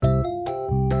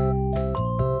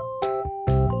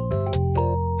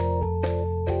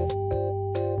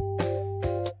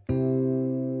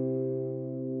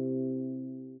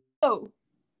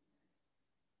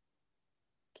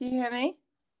Can you hear me?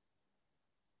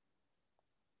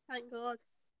 Thank God.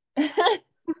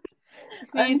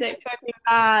 This music drove me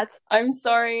mad. I'm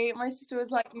sorry. My sister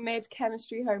was like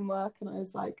mid-chemistry homework and I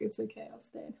was like, it's okay, I'll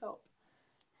stay and help.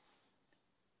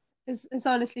 It's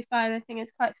honestly fine. I think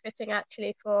it's quite fitting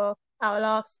actually for our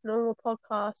last normal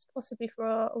podcast, possibly for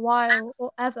a while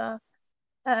or ever.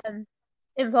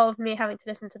 Involved me having to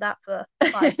listen to that for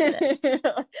 5 minutes.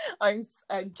 I'm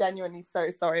genuinely so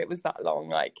sorry it was that long.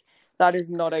 Like, that is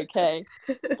not okay.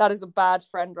 That is a bad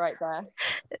friend right there.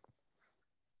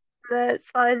 No, it's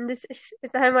fine. Is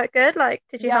the homework good? Like,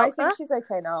 did you help her? I think she's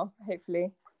okay now,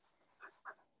 hopefully.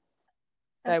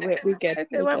 So okay. we're good. Hope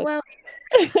it went well.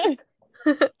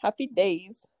 Happy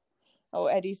days. Oh,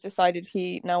 Eddie's decided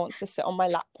he now wants to sit on my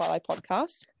lap while I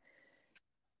podcast.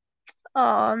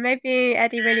 Oh, maybe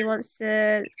Eddie really wants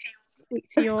to speak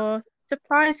to your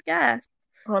surprise guest.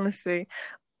 Honestly.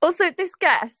 Also, this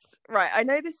guest, right, I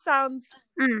know this sounds...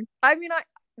 I mean,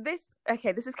 this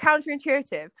is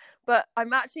counterintuitive, but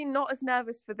I'm actually not as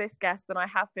nervous for this guest than I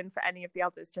have been for any of the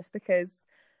others, just because,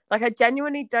 like, I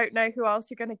genuinely don't know who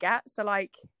else you're going to get. So,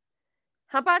 like,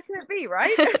 how bad can it be,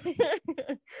 right?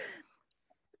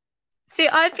 See,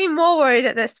 I'd be more worried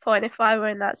at this point if I were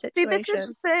in that situation. See, this is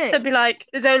the thing. So it'd be like,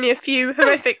 there's only a few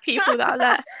horrific people that are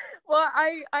left. Well,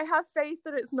 I have faith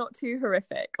that it's not too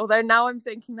horrific, although now I'm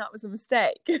thinking that was a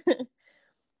mistake.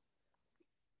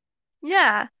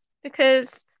 Yeah,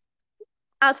 because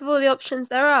out of all the options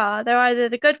they're either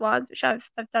the good ones, which I've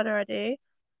done already,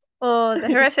 or the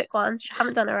horrific ones, which I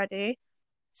haven't done already.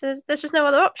 So there's just no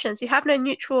other options. You have no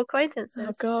neutral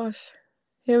acquaintances. Oh, gosh.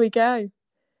 Here we go.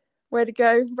 Way to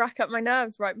go, rack up my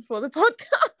nerves right before the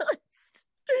podcast.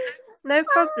 No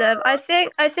problem. I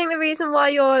think the reason why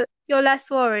you're less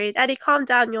worried, Eddie, calm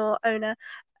down, your owner.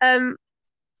 The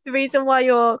reason why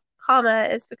you're calmer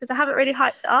is because I haven't really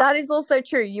hyped up. That is also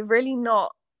true. You've really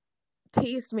not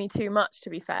teased me too much, to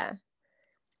be fair.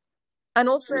 And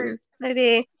also,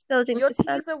 maybe it's building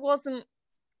suspense. Your teaser wasn't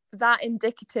that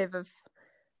indicative of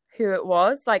who it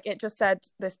was. Like, it just said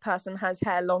this person has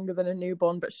hair longer than a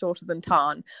newborn but shorter than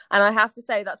Tarn. And I have to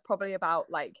say that's probably about,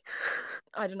 like,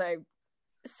 I don't know,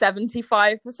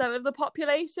 75% of the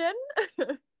population.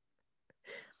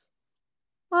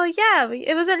 Well, yeah,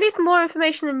 it was at least more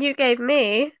information than you gave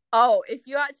me. Oh, if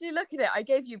you actually look at it, I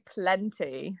gave you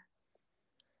plenty.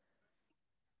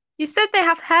 You said they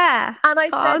have hair. And I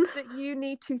said that you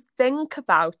need to think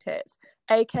about it,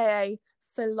 aka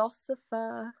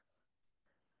philosopher.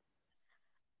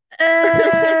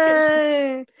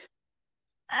 Oh,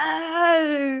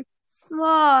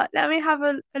 smart. Let me have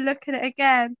a look at it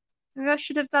again. Maybe I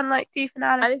should have done like deep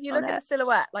analysis. And if you look at the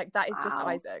silhouette, like, that is just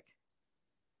Isaac.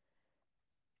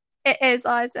 It is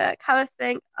Isaac. Have a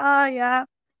think. Oh, yeah.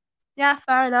 Yeah,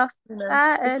 fair enough.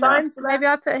 Fair enough. Maybe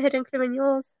I put a hidden clue in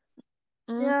yours.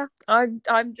 Yeah.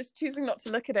 I'm just choosing not to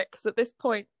look at it because at this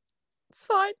point, it's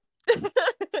fine.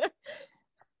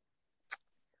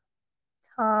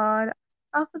 Todd,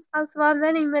 after our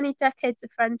many, many decades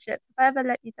of friendship, have I ever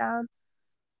let you down?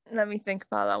 Let me think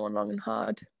about that one long and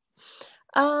hard.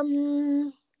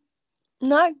 No,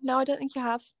 I don't think you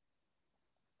have.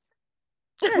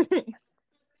 Good.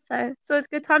 So it's a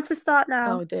good time to start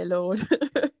now. Oh dear Lord.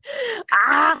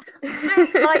 I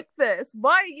don't like this.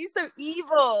 Why are you so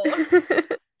evil?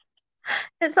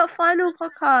 It's our final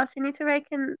podcast. We need to rake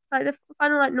in, like, the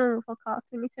final, like, normal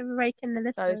podcast. We need to rake in the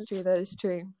listeners. That is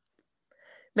true.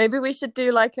 Maybe we should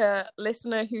do, like, a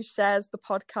listener who shares the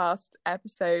podcast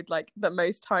episode, like, the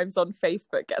most times on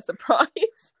Facebook gets a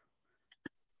prize.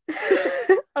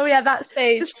 Oh yeah, that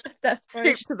stage.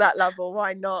 Stick to that level.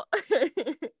 Why not?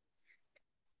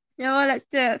 Yeah, well, let's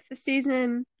do it for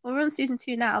season. Well, we're on season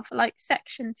 2 now. For, like,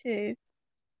 section 2,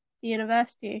 the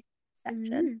university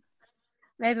section.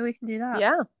 Maybe we can do that.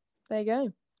 Yeah, there you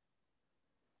go.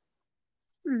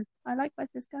 I like where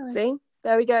this is going. See,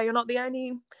 there we go. You're not the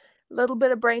only little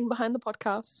bit of brain behind the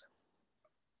podcast.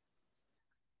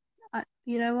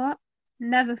 You know what?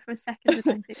 Never for a second did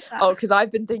I think that. Oh, because I've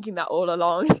been thinking that all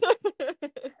along.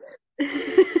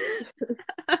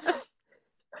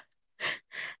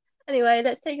 Anyway,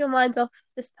 let's take your mind off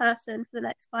this person for the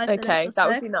next 5 minutes. Okay, that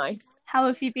would be nice. How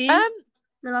have you been in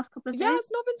the last couple of days? Yeah,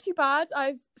 it's not been too bad.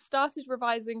 I've started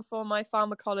revising for my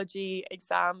pharmacology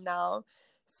exam now,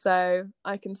 so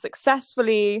I can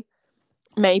successfully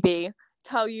maybe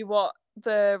tell you what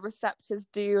the receptors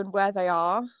do and where they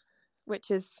are, which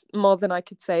is more than I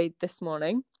could say this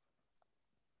morning.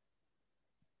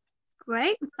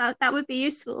 Great, that would be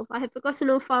useful. I had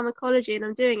forgotten all pharmacology and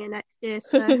I'm doing it next year,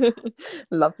 so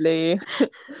lovely.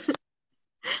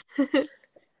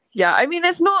 Yeah, I mean,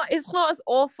 it's not as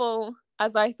awful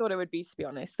as I thought it would be, to be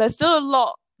honest. There's still a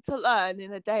lot to learn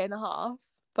in a day and a half,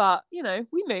 but we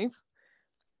move.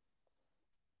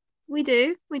 We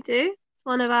do. It's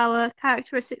one of our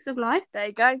characteristics of life. There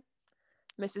you go,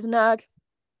 Mrs. Nurg.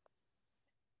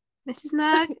 Mrs.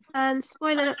 Nurg, and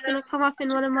spoiler, that's going to come up in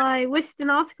one of my Whiston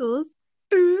articles.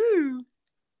 Ooh.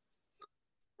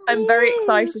 I'm very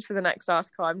excited for the next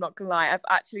article. I'm not gonna lie, I've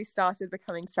actually started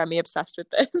becoming semi-obsessed with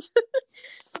this.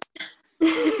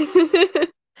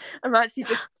 I'm actually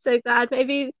just so glad.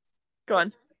 Maybe go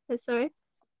on. Oh, sorry.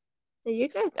 There you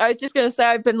go. I was just gonna say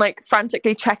I've been like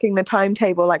frantically checking the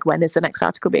timetable, like when is the next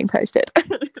article being posted.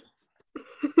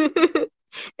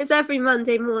 It's every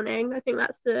Monday morning. I think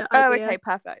that's the idea. Oh, okay,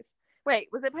 perfect. Wait,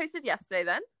 was it posted yesterday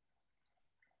then?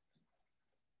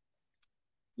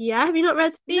 Yeah, have you not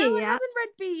read B No, yet? I haven't read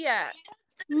B yet.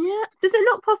 Yeah. Does it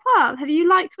not pop up? Have you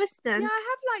liked Whiston? Yeah, I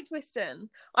have liked Whiston.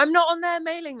 I'm not on their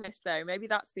mailing list though. Maybe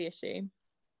that's the issue.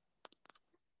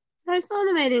 No, it's not on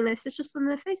the mailing list. It's just on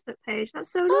their Facebook page.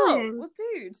 That's so annoying. Oh, well,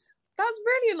 dude, that's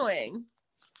really annoying.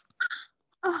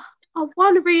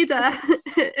 One reader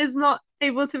is not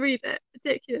able to read it.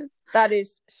 Ridiculous. That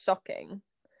is shocking.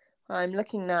 I'm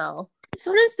looking now. It's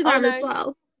on Instagram as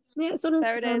well. Yeah, it's on Instagram.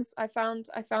 There it is. I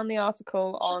found the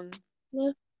article on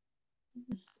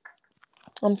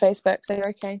on Facebook, so you're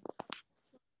okay.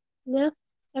 Yeah,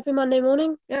 every Monday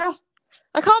morning. Yeah.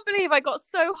 I can't believe I got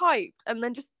so hyped and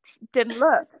then just didn't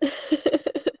look.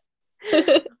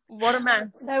 What a mess.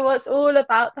 No, it's all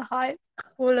about the hype.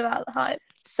 It's all about the hype.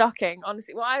 Shocking,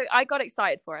 honestly. Well, I got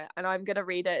excited for it and I'm going to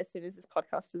read it as soon as this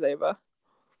podcast is over.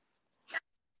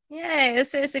 Yeah,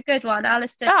 it's a good one.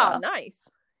 Alice did well. Nice.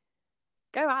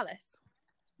 Go, Alice.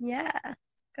 Yeah,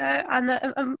 go.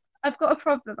 And I've got a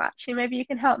problem, actually. Maybe you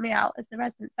can help me out as the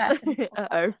resident vet in this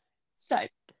podcast.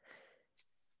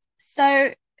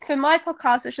 So for my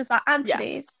podcast, which is about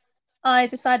anchovies, I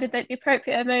decided that the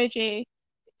appropriate emoji,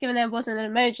 given there wasn't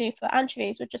an emoji for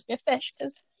anchovies, would just be a fish,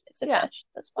 because it's a fish.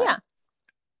 That's fine. Yeah.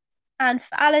 And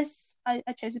for Alice, I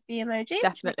chose a bee emoji.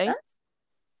 Definitely.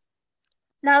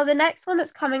 Now, the next one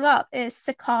that's coming up is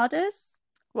cicadas.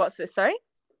 What's this, sorry?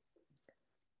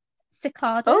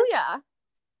 Cicadas. Oh, yeah.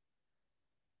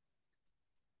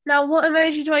 Now, what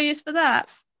emoji do I use for that?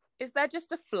 Is there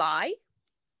just a fly?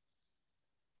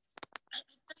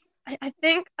 I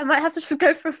think I might have to just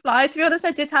go for a fly. To be honest,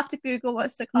 I did have to Google what a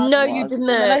cicada was. No, you didn't.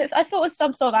 I thought it was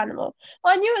some sort of animal.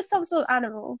 Well, I knew it was some sort of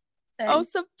animal thing. Oh,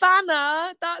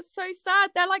 Savannah, that's so sad.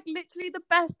 They're like literally the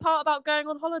best part about going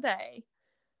on holiday.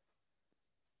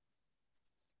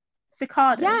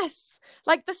 Cicadas. Yes.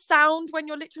 Like the sound when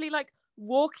you're literally like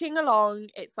walking along.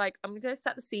 It's like, I'm going to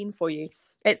set the scene for you.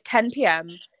 It's 10 p.m.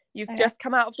 You've just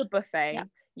come out of the buffet. Yeah.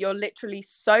 You're literally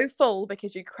so full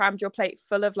because you crammed your plate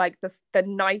full of like the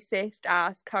nicest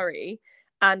ass curry,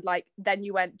 and like then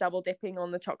you went double dipping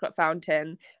on the chocolate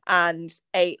fountain and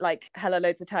ate like hella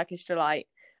loads of Turkish delight,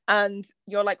 and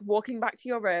you're like walking back to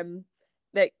your room,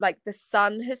 like the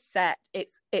sun has set,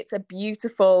 it's a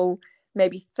beautiful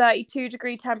maybe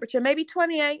 32-degree temperature, maybe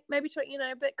 28, maybe 20,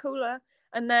 a bit cooler,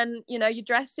 and then you're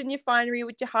dressed in your finery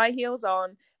with your high heels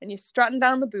on and you're strutting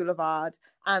down the boulevard,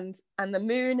 and the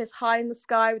moon is high in the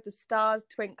sky with the stars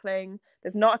twinkling.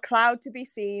 There's not a cloud to be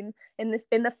seen. In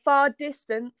the far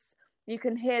distance, you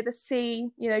can hear the sea,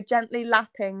 gently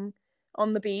lapping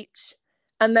on the beach.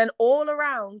 And then all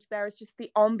around there is just the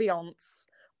ambience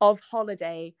of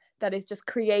holiday that is just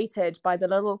created by the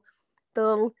little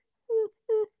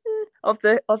of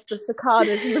the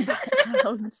cicadas in the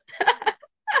background.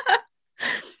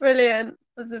 Brilliant.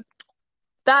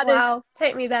 Wow,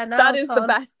 take me there now. That is the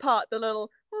best part, the little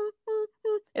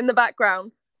in the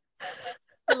background.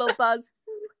 The little buzz.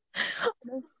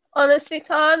 Honestly,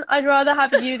 Tan, I'd rather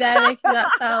have you there making that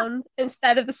sound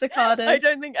instead of the cicadas. I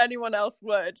don't think anyone else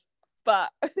would, but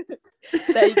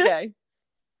there you go.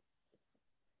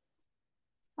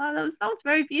 Wow, that was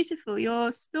very beautiful.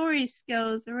 Your story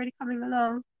skills are really coming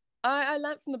along. I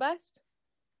learnt from the best.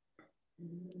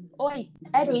 Oi,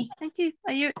 Eddie. Thank you.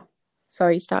 Are you...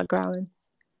 Sorry, start growling.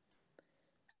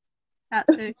 That's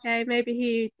okay. Maybe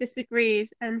he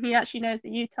disagrees and he actually knows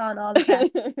that you, Tan, are the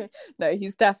best. No,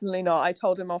 he's definitely not. I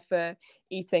told him off for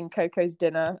eating Coco's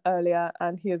dinner earlier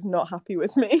and he is not happy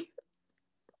with me.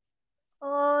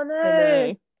 Oh, no. I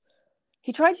know.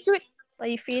 He tried to do it. Are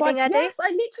you feeding Eddie? Yes,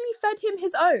 I literally fed him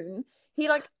his own. He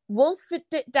like wolfed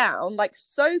it down like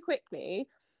so quickly.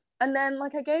 And then,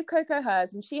 like, I gave Coco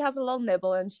hers, and she has a little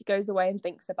nibble, and she goes away and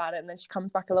thinks about it, and then she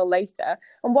comes back a little later.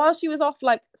 And while she was off,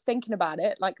 like, thinking about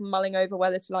it, like, mulling over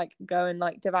whether to, like, go and,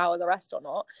 like, devour the rest or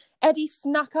not, Eddie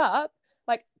snuck up,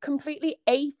 like, completely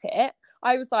ate it.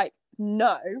 I was like,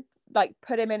 no. Like,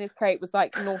 put him in his crate, was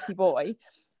like, naughty boy.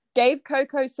 Gave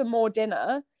Coco some more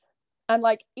dinner, And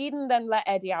like Eden then let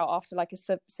Eddie out after like a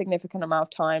significant amount of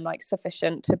time, like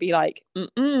sufficient to be like,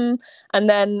 and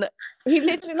then he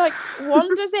literally like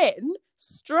wanders in,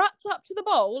 struts up to the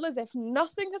bowl as if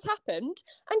nothing has happened,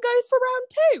 and goes for round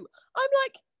 2. I'm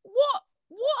like, what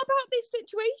about this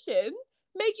situation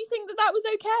made you think that that was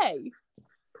okay?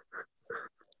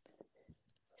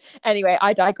 Anyway,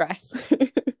 I digress.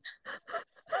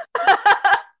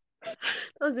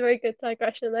 That was a very good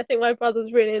digression. I think my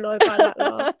brother's really annoyed by that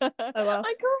laugh. Oh well.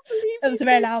 I can't believe It was he's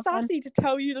very so loud sassy to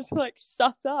tell you to like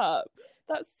shut up.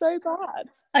 That's so bad.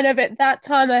 I know, but that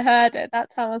time I heard it, that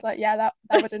time I was like, yeah, that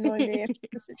would annoy me if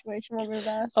the situation were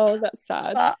reversed. Oh, that's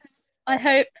sad. But I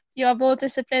hope you are more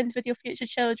disciplined with your future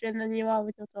children than you are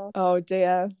with your dogs. Oh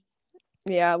dear.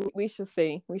 Yeah, we shall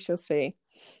see. We shall see.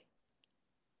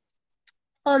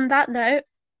 On that note,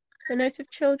 the note of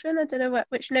children, I don't know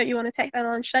which note you want to take that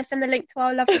on. Should I send the link to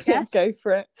our lovely guest? Go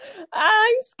for it.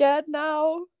 I'm scared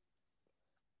now.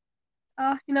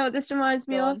 You know what this reminds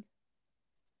me of?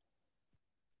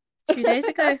 2 days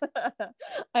ago.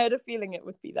 I had a feeling it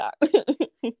would be that.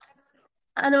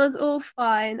 And it was all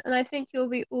fine. And I think you'll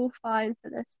be all fine for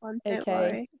this one. Don't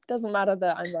worry. Doesn't matter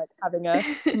that I'm like having a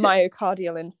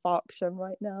myocardial infarction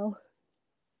right now.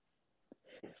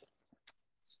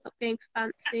 Stop being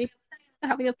fancy. You're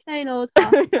having a plain old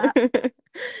heart attack.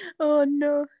 Oh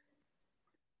no.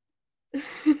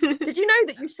 Did you know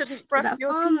that you shouldn't brush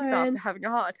your teeth after having a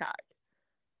heart attack?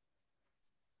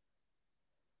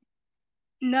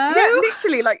 No. Yeah,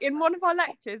 literally, like in one of our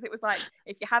lectures, it was like,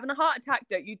 if you're having a heart attack,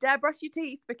 don't you dare brush your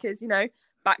teeth because, you know,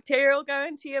 bacteria will go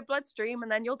into your bloodstream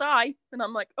and then you'll die. And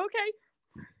I'm like, okay.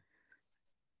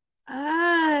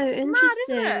 Oh,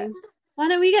 interesting. Mad, isn't it? Why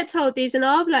don't we get told these in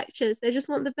our lectures? They just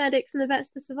want the medics and the vets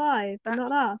to survive, but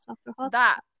not us after a heart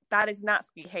attack. That is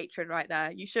Nazi hatred right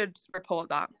there. You should report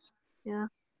that. Yeah.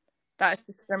 That is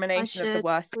discrimination of the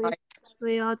worst.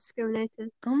 We are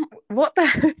discriminated. What the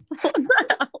hell?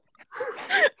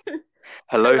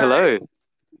 Hello. Hello?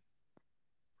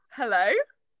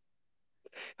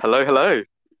 Hello.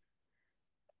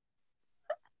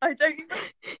 I don't even...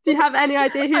 Do you have any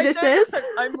idea who this is?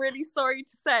 I'm really sorry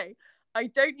to say. I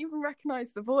don't even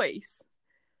recognise the voice.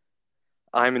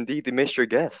 I'm indeed the mystery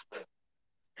guest. Is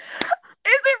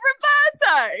it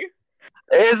Roberto?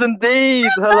 It is indeed.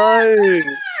 Hello.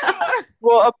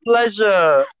 What a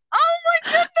pleasure. Oh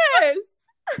my goodness.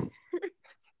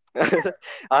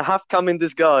 I have come in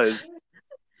disguise.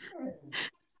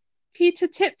 Peter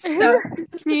Tipster.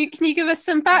 Can you give us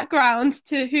some background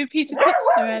to who Peter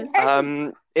Tipster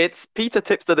is? It's Peter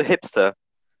Tipster the hipster.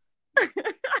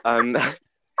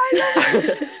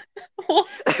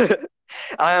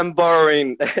 I am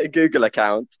borrowing a Google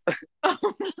account. Oh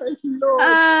my lord.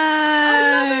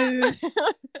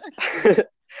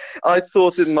 I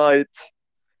thought it might,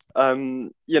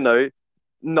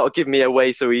 not give me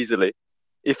away so easily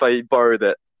if I borrowed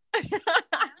it.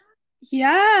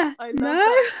 Yeah. I love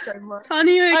that so much.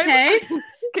 Tony, you okay?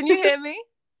 Can you hear me?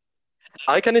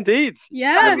 I can indeed.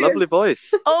 Yeah. Lovely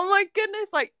voice. Oh my goodness,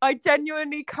 like I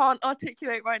genuinely can't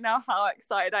articulate right now how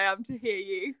excited I am to hear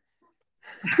you.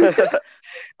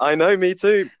 I know, me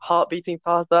too. Heart beating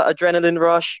fast, that adrenaline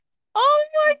rush. Oh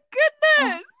my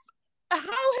goodness. How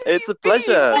have it's you a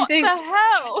pleasure. What the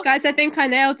hell? Guys, I think I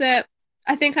nailed it.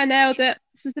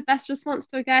 This is the best response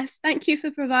to a guest. Thank you for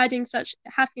providing such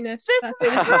happiness. This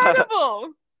is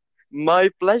incredible. My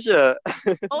pleasure.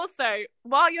 Also,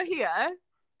 while you're here,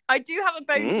 I do have a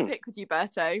bone to pick with you,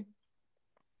 Berto.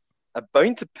 A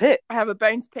bone to pick? I have a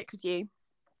bone to pick with you.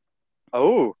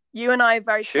 Oh. You and I are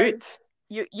very close.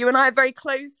 You and I are very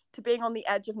close to being on the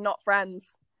edge of not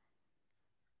friends.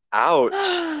 Ouch.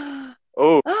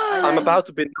 Oh, I'm about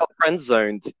to be not friend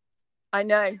zoned. I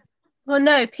know. Well,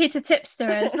 no, Peter Tipster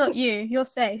is, not you. You're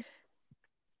safe.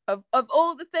 Of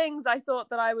all the things I thought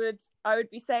that I would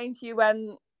be saying to you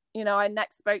when, you know, I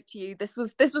next spoke to you, this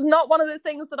was not one of the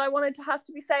things that I wanted to have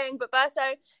to be saying, but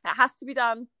Berto, it has to be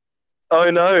done. Oh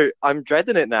no, I'm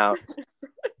dreading it now.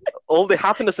 All the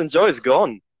happiness and joy is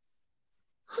gone.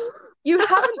 You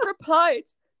haven't replied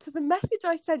to the message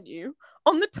I sent you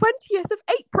on the 20th of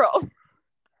April.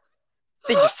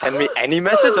 Did you send me any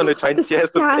message on the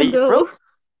 20th of April?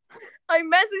 I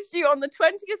messaged you on the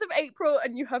 20th of April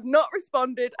and you have not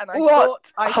responded, and I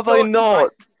thought I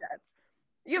not?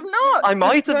 You've not. I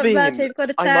might have been. Roberto, you've got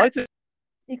to chat.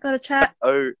 You've got to chat.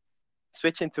 Oh,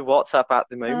 switching to WhatsApp at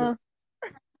the moment.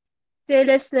 Dear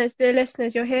listeners,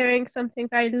 you're hearing something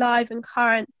very live and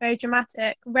current, very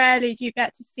dramatic. Rarely do you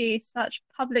get to see such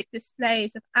public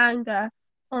displays of anger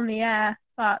on the air,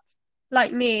 but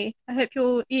like me, I hope you're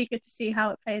all eager to see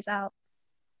how it plays out.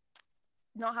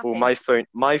 Not happy. Well,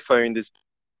 my phone is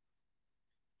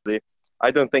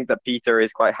I don't think that Peter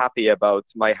is quite happy about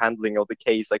my handling of the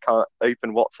case. I can't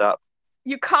open WhatsApp.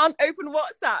 You can't open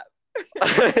WhatsApp.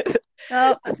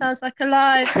 Oh, that sounds like a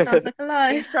lie. That sounds like a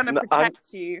lie. He's trying to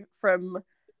protect you from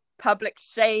public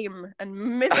shame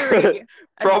and misery.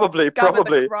 Probably.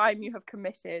 The crime you have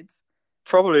committed.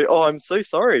 Probably. Oh, I'm so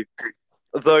sorry.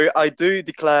 Though I do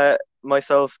declare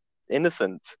myself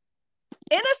innocent.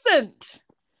 Innocent?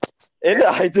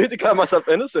 I do declare myself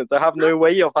innocent. I have no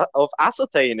way of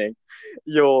ascertaining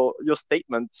your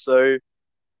statement. So,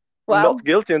 not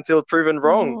guilty until proven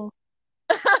wrong.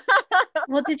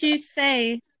 What did you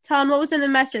say? Tan, what was in the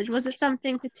message? Was it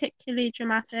something particularly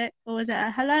dramatic, or was it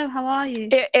a hello, how are you?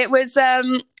 It was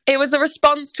a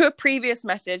response to a previous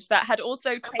message that had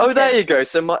also taken... Oh, there you go.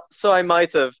 So I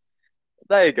might have...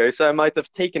 There you go. So I might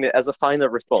have taken it as a final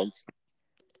response.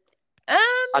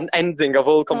 An ending of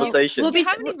all conversation. You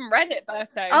haven't even read it,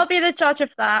 Berto. I'll be the judge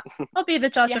of that.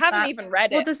 You haven't even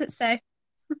read it. What does it say?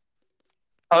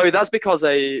 Oh, that's because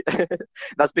the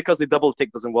double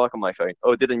tick doesn't work on my phone.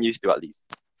 Oh, it didn't used to, at least.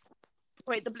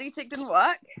 Wait, the blue tick didn't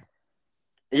work?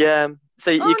 Yeah,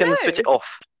 so you can switch it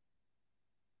off.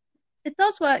 It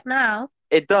does work now.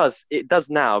 It does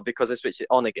now because I switched it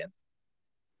on again.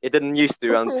 It didn't used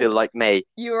to until like May.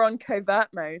 You were on covert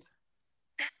mode.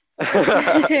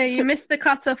 You missed the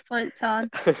cutoff point, Tan.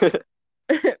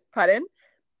 Pardon?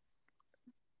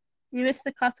 You missed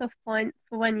the cutoff point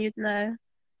for when you'd know.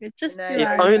 You're just too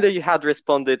If only you had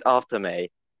responded after May.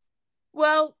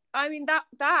 Well, I mean,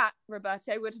 that,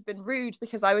 Roberto, would have been rude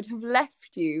because I would have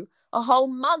left you a whole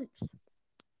month.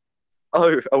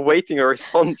 Oh, awaiting a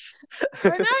response.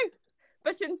 I know.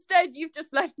 But instead, you've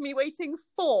just left me waiting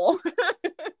 4.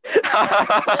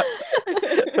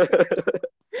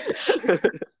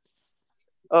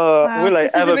 Will I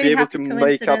ever be able to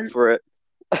make up for it?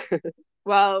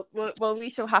 Well, we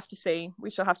shall have to see.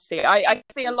 I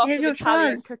see a lot of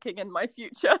Italian cooking in my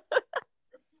future.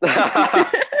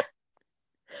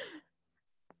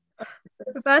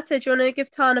 Roberto, do you want to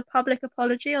give Tan a public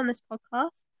apology on this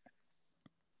podcast?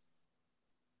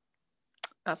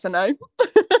 That's a no.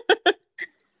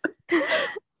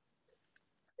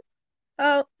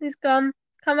 Oh, he's gone.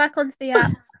 Come back onto the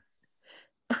app.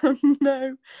 Oh, no.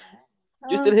 Do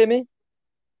you still hear me?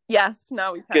 Yes,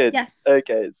 now we can. Good. Yes.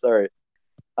 Okay, sorry.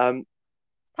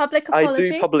 Public apology.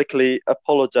 I do publicly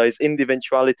apologize in the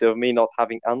eventuality of me not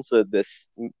having answered this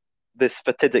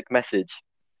fatidic message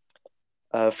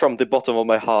from the bottom of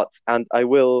my heart, and I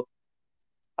will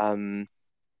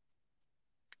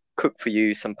cook for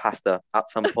you some pasta at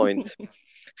some point,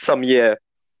 some year,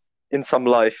 in some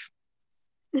life.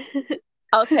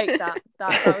 I'll take that.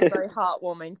 That was very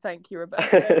heartwarming. Thank you,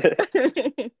 Roberto.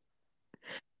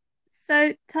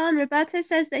 So, Tan, Roberto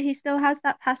says that he still has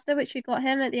that pasta which we got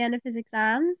him at the end of his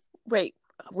exams. Wait,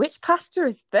 which pasta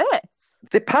is this?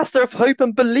 The pasta of hope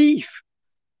and belief.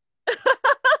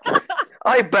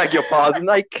 I beg your pardon.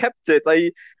 I kept it.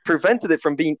 I prevented it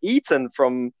from being eaten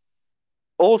from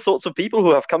all sorts of people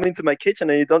who have come into my kitchen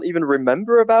and you don't even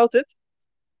remember about it.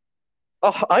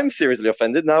 Oh, I'm seriously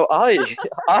offended now. I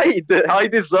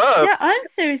deserve. Yeah, I'm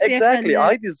seriously exactly. offended.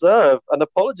 I deserve an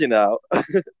apology now.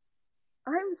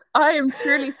 I am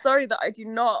truly sorry that I do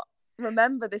not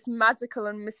remember this magical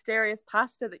and mysterious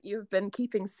pasta that you have been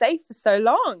keeping safe for so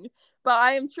long. But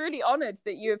I am truly honoured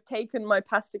that you have taken my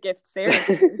pasta gift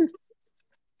seriously.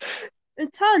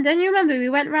 Tan, don't you remember we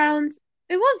went round?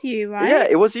 It was you, right? Yeah,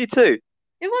 it was you too.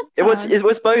 It was Tan. It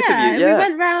was both of you. Yeah, we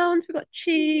went round. We got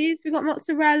cheese. We got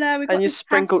mozzarella. We got and you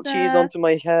sprinkled cheese onto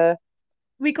my hair.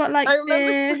 We got I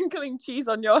remember sprinkling cheese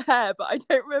on your hair, but I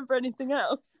don't remember anything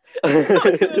else. I'm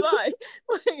not gonna lie.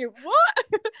 Wait, what?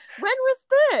 When was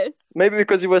this? Maybe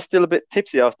because you were still a bit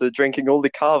tipsy after drinking all the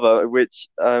cava, which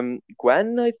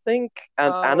Gwen, I think,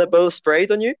 and Annabelle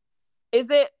sprayed on you. If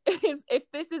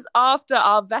this is after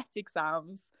our vet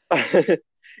exams?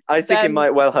 I think it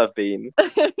might well have been.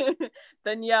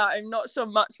 Then yeah, I'm not sure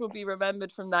much will be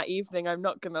remembered from that evening. I'm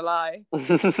not gonna lie.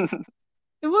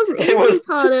 It wasn't evening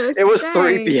time. It was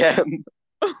 3 p.m.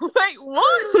 Wait,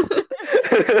 what?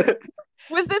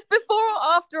 Was this before or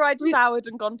after I'd showered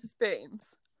and gone to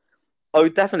Spoons? Oh,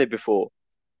 definitely before.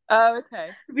 Oh,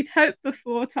 okay. We'd hope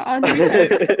before, Tan.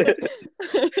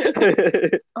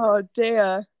 Oh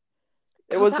dear.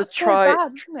 It was a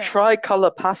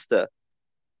tricolour pasta.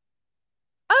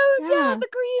 Oh yeah, the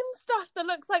green stuff that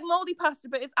looks like mouldy pasta,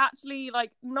 but it's actually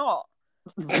like not.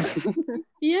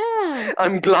 Yeah.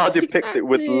 I'm glad you picked it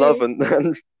with love and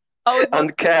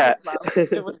care.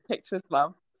 It was picked with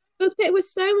love. It was picked with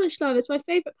so much love. It's my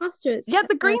favourite pasta. Yeah,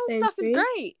 the green stuff is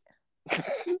great.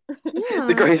 Yeah.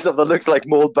 The green stuff that looks like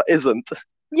mold but isn't.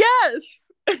 Yes.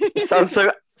 It sounds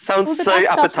so Sounds All the so best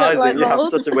stuff look appetizing. like You have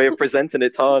mold. such a way of presenting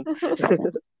it, Han.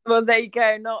 Well, there you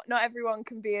go. Not everyone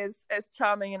can be as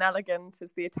charming and elegant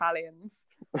as the Italians.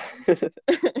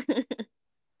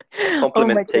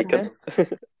 Compliment taken.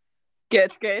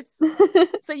 Good.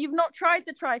 So you've not tried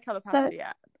the tricolour pasta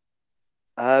yet?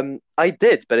 I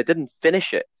did, but I didn't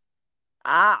finish it.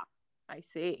 Ah, I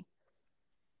see.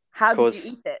 How did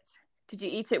you eat it? Did you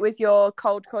eat it with your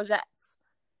cold courgettes?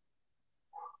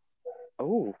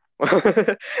 Oh,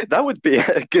 that would be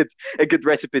a good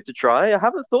recipe to try. I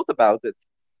haven't thought about it.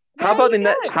 How about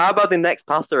the next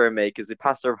pasta I make? Is the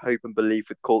pasta of hope and belief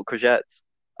with cold courgettes?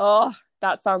 Oh,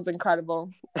 that sounds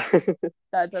incredible.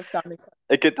 That does sound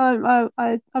incredible.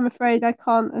 I'm afraid I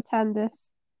can't attend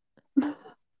this.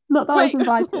 Not that I was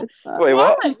invited. But... Wait,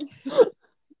 what?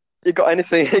 You got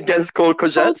anything against cold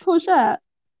courgettes? Cold courgette.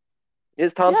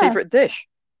 It's Tom's favorite dish.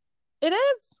 It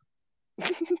is.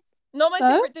 Not my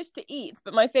favorite dish to eat,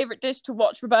 but my favorite dish to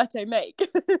watch Roberto make.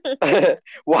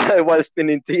 While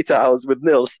spinning tea towels with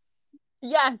Nils.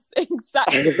 Yes,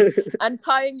 exactly. And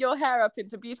tying your hair up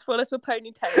into beautiful little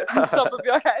ponytails on top of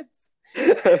your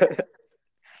heads.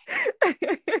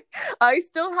 I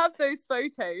still have those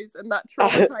photos and that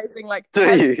traumatizing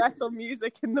heavy metal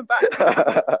music in the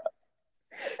background.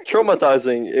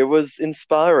 Traumatizing. It was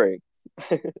inspiring.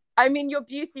 I mean, your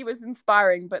beauty was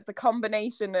inspiring, but the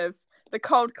combination of the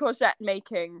cold courgette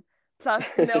making plus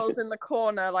Nils in the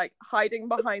corner, hiding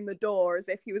behind the door as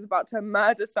if he was about to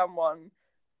murder someone.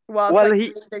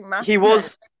 He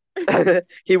was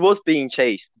he was being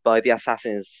chased by the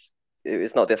assassins.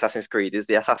 It's not the Assassin's Creed, it's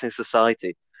the Assassin's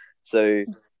Society. So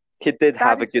he did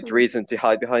have a good reason to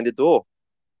hide behind the door.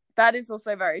 That is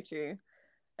also very true.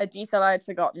 A detail I had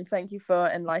forgotten. Thank you for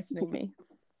enlightening me.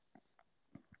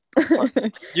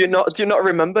 Do you not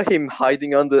remember him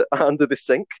hiding under the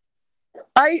sink?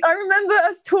 I remember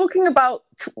us talking about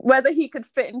whether he could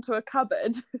fit into a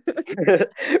cupboard.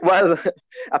 Well,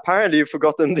 apparently you've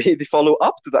forgotten the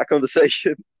follow-up to that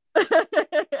conversation.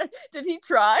 Did he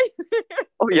try?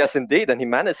 Oh, yes, indeed, and he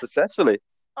managed successfully.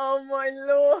 Oh, my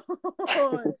Lord.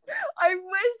 I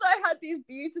wish I had these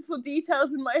beautiful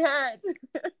details in my head.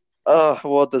 Oh,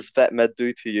 what does vet med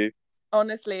do to you?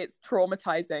 Honestly, it's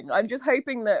traumatizing. I'm just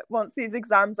hoping that once these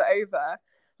exams are over,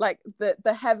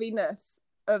 the heaviness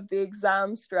of the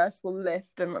exam stress will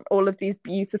lift and all of these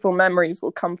beautiful memories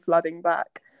will come flooding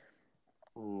back.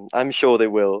 I'm sure they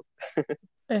will.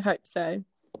 I hope so.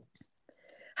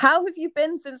 How have you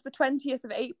been since the 20th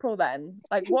of April then?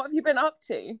 What have you been up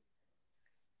to?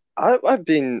 I've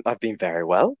been very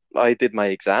well. I did my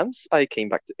exams. I came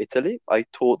back to Italy. I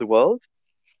toured the world.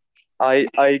 I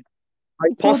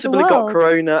possibly got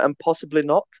corona and possibly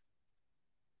not.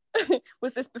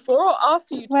 Was this before or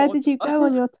after you toured? Where did you go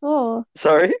on your tour?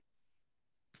 Sorry?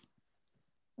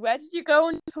 Where did you go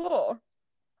on tour?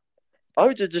 I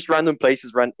was just random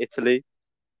places around Italy.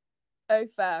 Oh,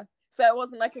 fair. So it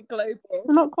wasn't like a global...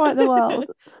 Not quite the world.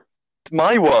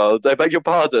 My world, I beg your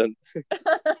pardon.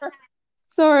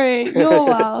 Sorry, your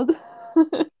world.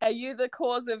 Are you the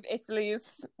cause of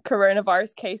Italy's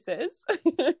coronavirus cases?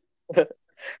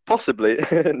 Possibly.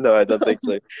 No, I don't think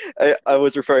so. I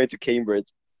was referring to Cambridge.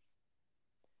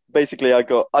 Basically, I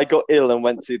got ill and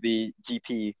went to the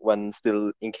GP when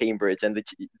still in Cambridge, and the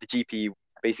GP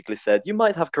basically said, you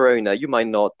might have corona, you might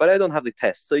not, but I don't have the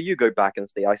test, so you go back and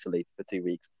stay isolated for 2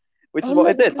 weeks, which is what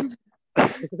I did.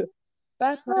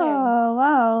 Oh,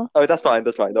 wow. Oh, that's fine,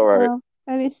 don't worry. Well,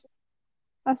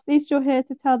 at least you're here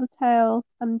to tell the tale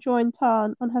and join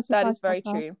Tarn on her surprise. That is very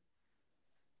true.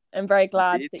 I'm very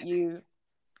glad that you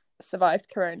survived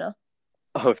corona.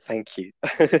 Oh, thank you.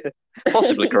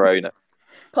 Possibly corona.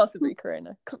 Possibly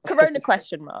corona. Corona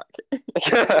question mark.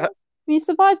 You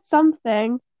survived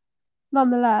something,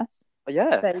 nonetheless.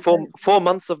 Yeah, 4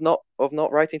 months of not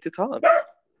writing to Tarn.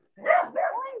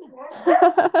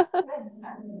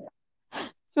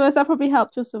 So that probably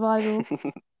helped your survival.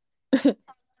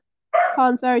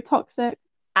 Tarn's very toxic.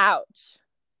 Ouch.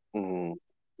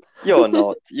 You're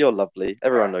not. You're lovely.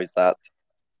 Everyone knows that.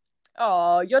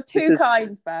 Oh, you're too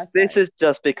kind, Bert. This is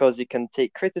just because you can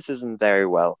take criticism very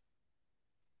well.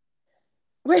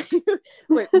 Wait,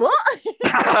 what?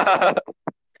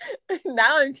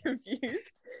 Now I'm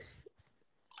confused.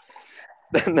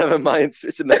 Never mind,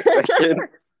 switch to the next question.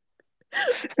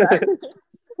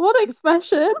 What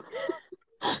expression?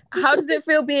 How does it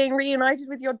feel being reunited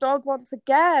with your dog once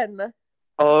again?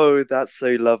 Oh, that's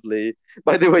so lovely.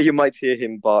 By the way, you might hear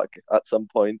him bark at some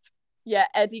point. Yeah,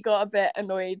 Eddie got a bit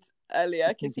annoyed earlier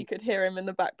because he could hear him in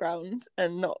the background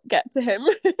and not get to him.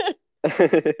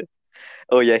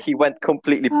 Oh yeah, he went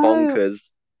completely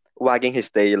bonkers. wagging his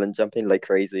tail and jumping like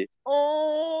crazy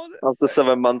Oh, after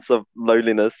 7 months of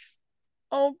loneliness.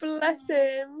 oh, bless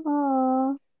him.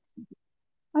 Oh,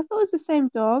 I thought it was the same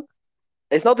dog.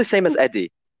 It's not the same as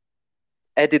Eddie.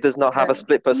 Eddie does not have a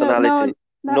split personality,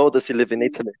 nor does he live in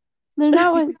Italy.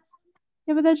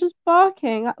 Yeah, but they're just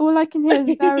barking. All I can hear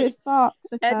is various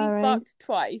barks occurring. Eddie's barked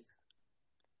twice.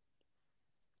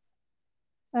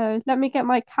 Oh, let me get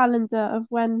my calendar of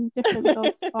when different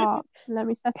dogs bark. And let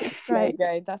me set it straight.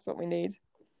 There you go. That's what we need.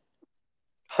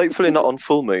 Hopefully not on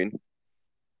full moon.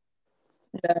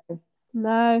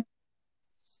 No.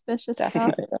 Suspicious stuff.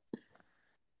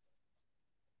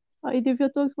 Are either of your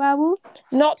dogs werewolves?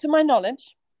 Not to my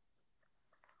knowledge.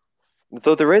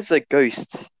 Though there is a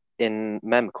ghost in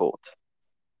Memcourt.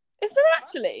 Is there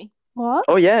actually? What?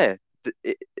 Oh yeah.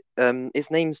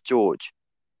 His name's George.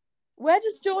 Where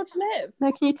does George live?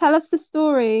 No, can you tell us the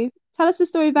story? Tell us the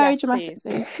story very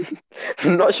dramatically.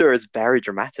 I'm not sure it's very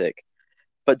dramatic.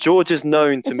 But George is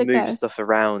known to move stuff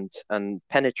around and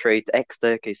penetrate X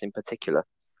staircase in particular.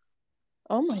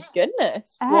 Oh my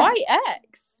goodness. Why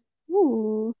X?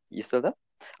 Ooh. You still there?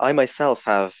 I myself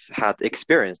have had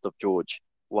experience of George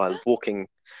while walking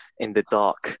in the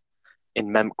dark in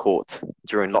Memcourt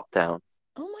during lockdown.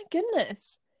 Oh my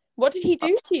goodness. What did he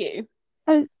do to you?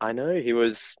 I know, he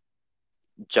was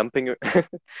jumping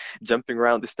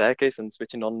around the staircase and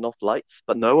switching on and off lights,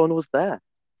 but no one was there.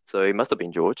 So it must have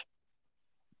been George.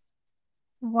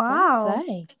 Wow.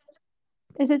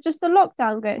 Is it just a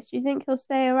lockdown ghost? Do you think he'll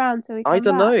stay around till we come back? I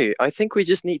don't know. I think we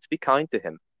just need to be kind to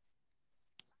him.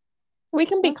 We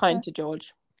can be kind to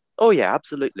George. Oh yeah,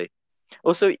 absolutely.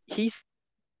 Also,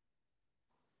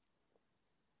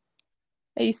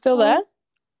 Are you still there?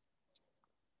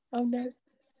 Oh no.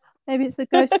 Maybe it's the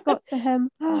ghost got to him.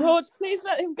 George, please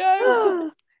let him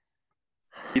go.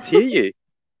 He'd hear you.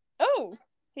 Oh,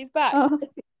 he's back. Oh.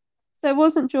 So it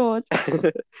wasn't George.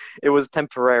 It was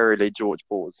temporarily George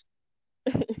Paws.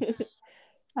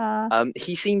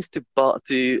 He seems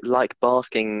to like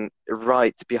basking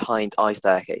right behind I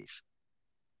staircase.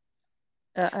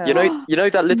 You know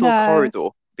that little corridor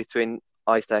between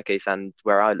I staircase and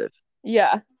where I live?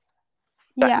 Yeah.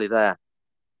 Exactly there.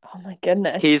 Oh my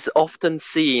goodness. He's often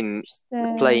seen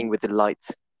playing with the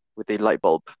light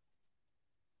bulb.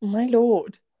 My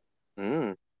lord.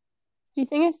 Mm. Do you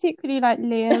think it's secretly like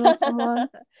Liam or someone?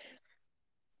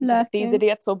 Like, these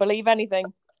idiots will believe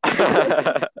anything.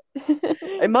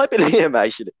 It might be Liam,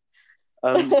 actually.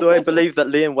 Though I believe that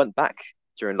Liam went back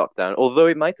during lockdown, although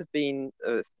it might have been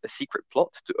a secret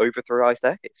plot to overthrow I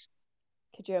staircase.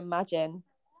 Could you imagine?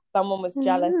 Someone was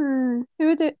jealous. Who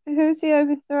is he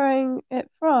overthrowing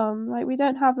it from? Like, we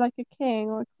don't have like a king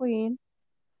or a queen.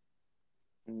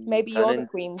 Maybe you're the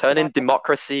queen. Turning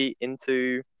democracy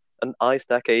into an I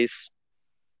staircase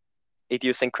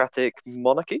idiosyncratic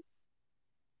monarchy.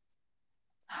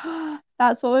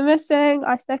 That's what we're missing.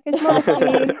 I staircase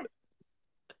monarchy.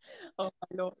 Oh my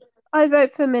lord. I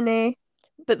vote for Minnie.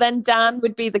 But then Dan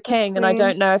would be the king, and I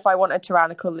don't know if I want a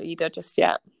tyrannical leader just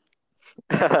yet.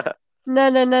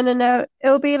 No.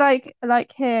 It'll be like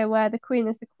here where the queen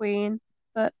is the queen,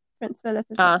 but Prince Philip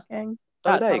is the king.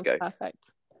 That sounds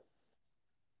perfect.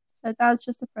 So Dan's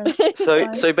just a prince.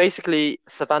 So basically,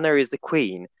 Savannah is the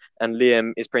queen, and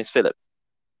Liam is Prince Philip.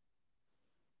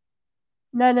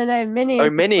 No. Minnie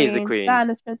is the queen.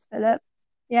 Dan is Prince Philip.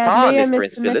 Yeah, Han Liam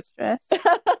is the Philip. mistress.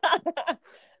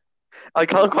 I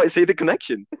can't quite see the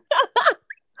connection.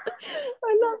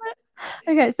 I love it.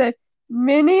 Okay, so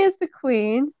Minnie is the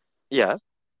queen. Yeah.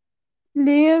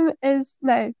 Dan is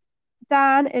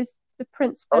the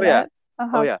Prince Philip, her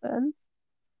husband.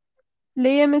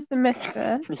 Liam is the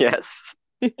mistress. Yes.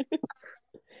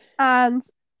 And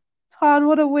Tan,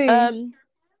 what are we?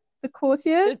 The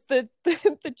courtiers? The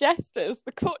jesters,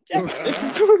 the court jesters.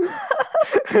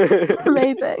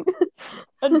 Amazing.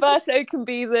 And Roberto can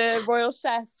be the royal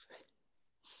chef.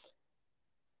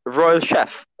 Royal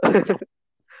chef.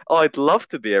 Oh, I'd love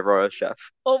to be a royal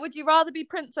chef. Or would you rather be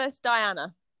Princess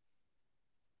Diana?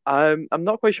 I'm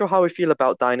not quite sure how I feel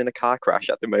about dying in a car crash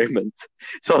at the moment,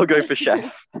 so I'll go for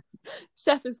chef.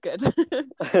 Chef is good.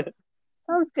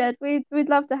 Sounds good. We'd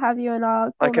love to have you in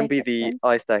our. I can be the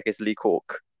I staircase Lee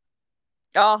Cork.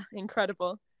 Oh,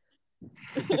 incredible.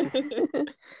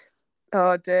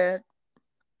 Oh dear.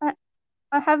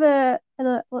 I have a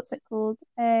what's it called?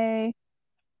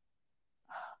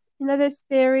 Those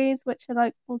theories which are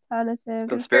like alternative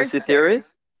conspiracy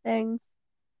theories things.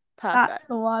 Perfect. That's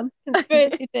the one.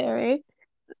 Conspiracy theory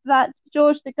that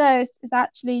George the Ghost is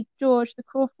actually George the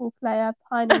Corfu player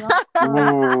pining up.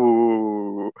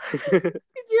 Ooh. Could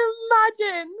you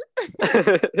imagine?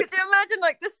 Could you imagine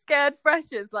like the scared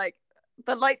freshers like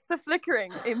the lights are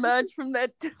flickering, emerge from their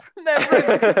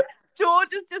rooms. George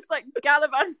is just like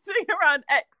gallivanting around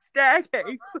X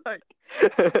staircase, like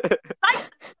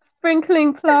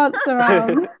sprinkling plants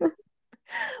around.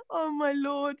 Oh my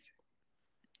lord.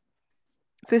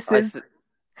 This is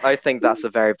I think that's a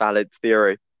very valid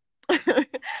theory.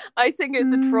 I think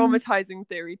it's a traumatizing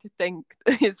theory to think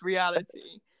is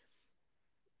reality.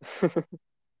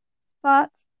 But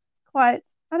quite,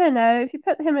 I don't know, if you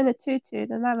put him in a tutu,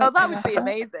 then that makes that would be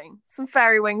amazing. Some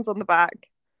fairy wings on the back,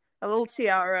 a little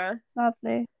tiara.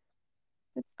 Lovely.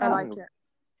 Good stuff. I like it.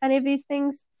 Any of these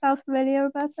things sound familiar,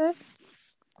 Roberto?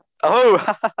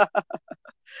 Oh,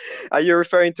 are you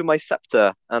referring to my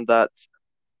scepter and that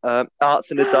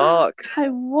arts in the dark? I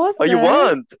wasn't. Oh, you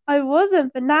weren't? I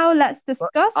wasn't, but now let's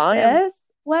discuss this.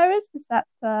 Where is the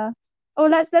scepter? Oh,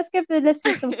 let's give the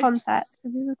listeners some context,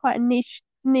 because this is quite a niche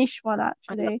one,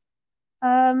 actually.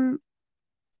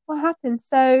 What happened?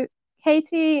 So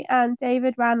Katie and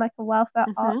David ran like a welfare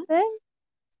art thing,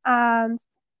 and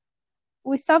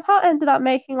we somehow ended up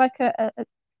making like a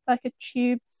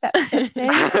tube scepter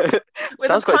thing.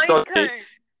 Sounds quite dodgy.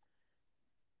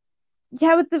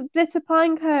 Yeah, with the glitter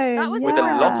pine cone. That was with a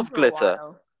lot of glitter.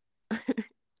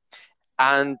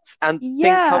 and pink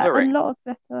covering. A lot of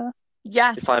glitter.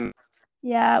 Yes.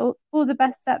 Yeah, all the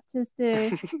best scepters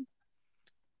do.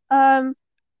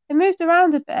 It moved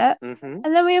around a bit, and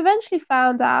then we eventually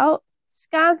found out,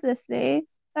 scandalously,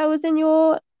 that was in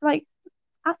your like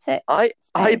attic. I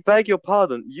beg your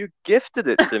pardon. You gifted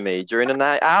it to me during a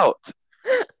night out.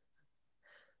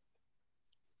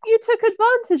 You took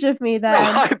advantage of me then.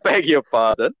 No, I beg your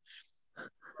pardon.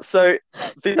 So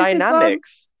the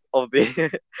dynamics of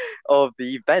the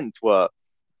event were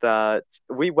that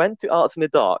we went to Arts in the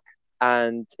Dark,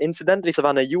 and incidentally,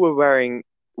 Savannah, you were wearing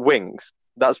wings.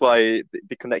 That's why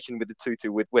the connection with the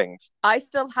tutu with wings. I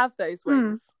still have those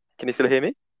wings. Can you still hear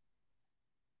me?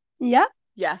 Yeah.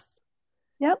 Yes.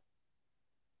 Yep.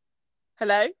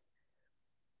 Hello?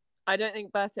 I don't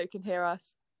think Berto can hear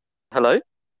us. Hello?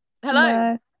 Hello?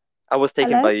 No. I was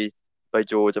taken by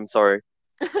George, I'm sorry.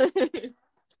 Okay.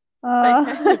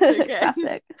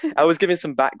 Classic. I was giving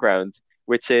some background,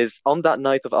 which is on that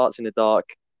night of Arts in the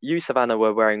Dark, you, Savannah,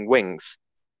 were wearing wings.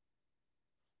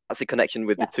 That's a connection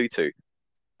with the tutu.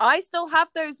 I still have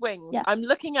those wings. Yes. I'm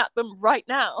looking at them right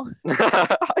now.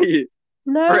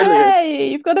 No way!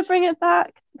 You've got to bring it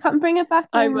back. Come bring it back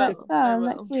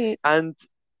next week. And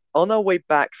on our way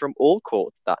back from All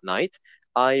Court that night,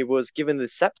 I was given the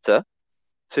scepter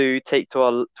to take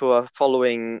to our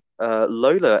following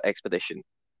Lola expedition.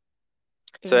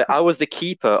 So I was the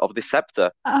keeper of the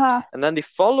scepter. And then the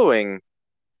following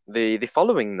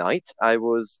night, I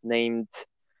was named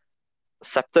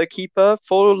Sceptre Keeper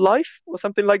for life or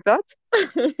something like that.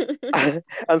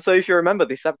 And so if you remember,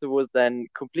 the scepter was then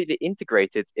completely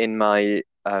integrated in my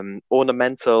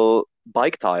ornamental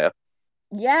bike tire.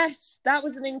 Yes, that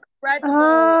was an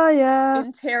incredible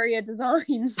interior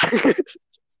design.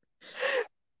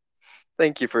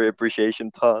 Thank you for your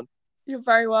appreciation, Tan. You're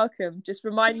very welcome. Just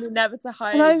remind me never to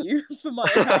hire you for my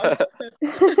house.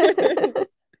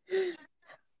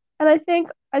 And I think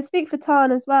I speak for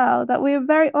Tan as well, that we are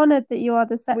very honoured that you are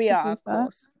the Sceptre Keeper. We are, of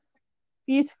course.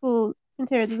 Beautiful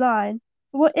interior design.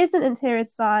 But what isn't interior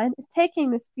design is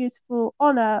taking this beautiful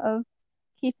honour of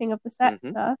keeping of the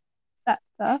scepter,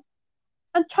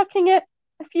 and chucking it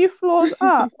a few floors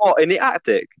up. Oh, in the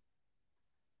attic?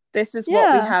 This is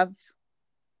what we have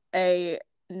a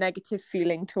negative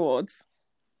feeling towards.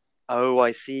 Oh,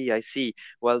 I see.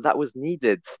 Well, that was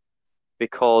needed.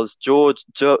 Because George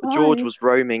was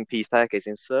roaming P staircase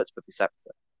in search for the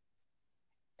scepter.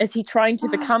 Is he trying to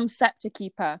become Sceptre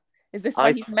Keeper? Is this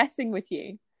why he's messing with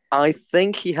you? I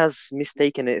think he has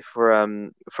mistaken it for a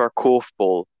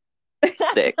korfball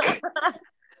stick.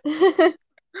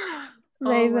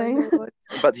 Amazing.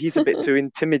 But he's a bit too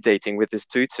intimidating with his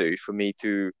tutu for me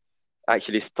to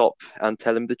actually stop and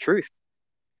tell him the truth.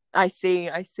 I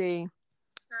see.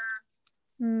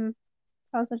 Sounds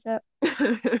legit.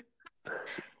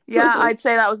 Yeah, I'd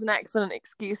say that was an excellent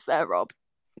excuse there, Rob.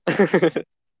 I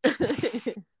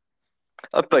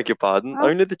beg your pardon.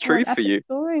 Only the truth for you.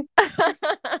 Story.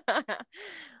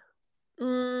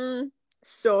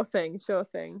 Sure thing.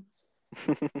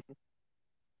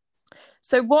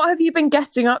 So what have you been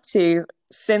getting up to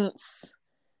since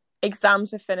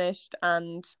exams are finished,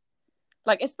 and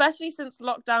like especially since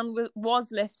lockdown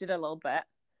was lifted a little bit?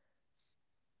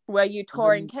 Were you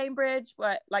touring Cambridge?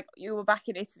 Where like you were back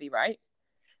in Italy, right?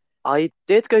 I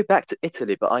did go back to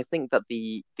Italy, but I think that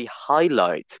the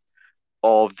highlight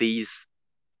of these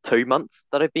 2 months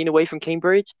that I've been away from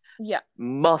Cambridge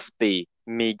must be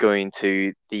me going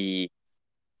to the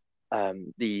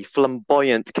the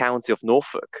flamboyant county of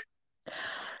Norfolk.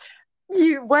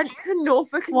 You went to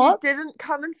Norfolk and What? you didn't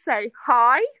come and say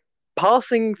hi?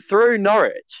 Passing through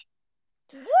Norwich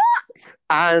What?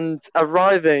 and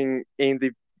arriving in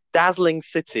the dazzling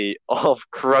city of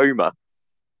Cromer.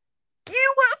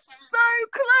 You were so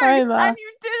close Cromer. and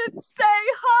you didn't say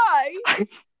hi.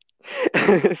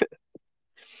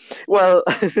 Well,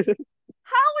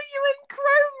 How are you in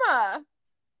Cromer?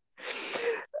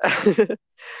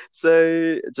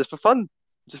 so just for fun,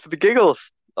 just for the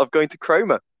giggles of going to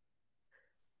Cromer.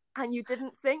 And you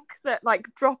didn't think that like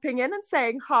dropping in and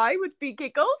saying hi would be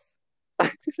giggles?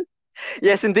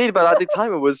 Yes, indeed. But at the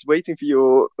time, I was waiting for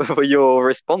your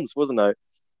response, wasn't I?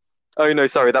 Oh no,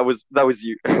 sorry, that was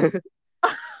you.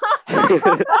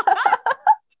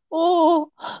 Oh,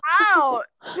 Ouch!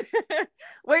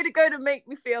 Way to go to make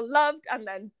me feel loved and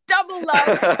then double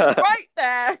loved right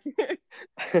there.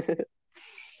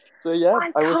 So yeah,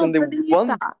 I was in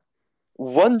the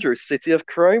wondrous city of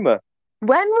Cromer.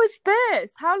 When was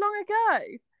this? How long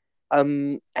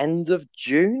ago? End of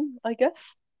June, I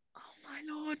guess. Oh my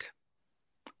lord.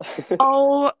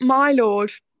 Oh my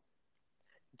lord.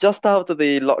 Just after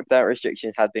the lockdown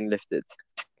restrictions had been lifted.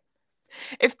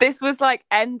 If this was like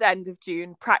end of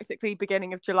June, practically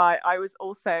beginning of July, I was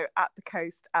also at the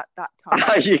coast at that time.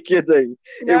 Are you kidding?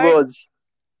 No. It was.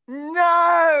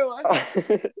 No.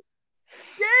 Dude.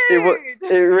 It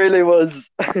really was.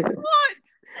 What?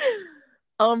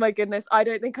 Oh my goodness. I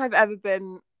don't think I've ever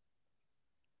been.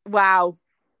 Wow.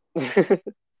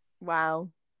 Wow.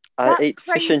 I ate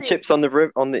fish and chips on the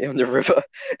river. On the river.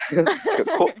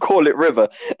 Call it river.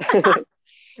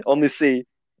 On the sea.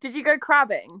 Did you go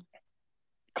crabbing?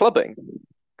 Clubbing.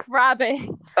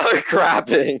 Crabbing. Oh,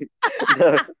 crabbing.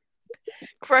 No.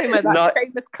 Cromer, that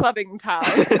famous clubbing town.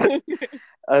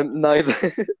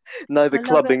 Neither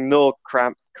clubbing nor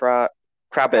crabbing.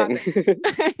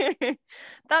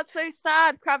 That's so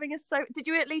sad. Crabbing is so. Did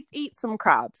you at least eat some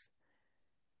crabs?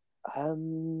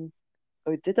 Oh,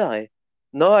 did I?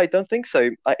 No, I don't think so.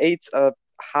 I ate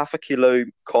half a kilo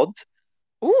cod.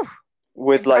 Ooh,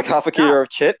 with like half a kilo of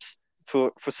chips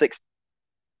for £6.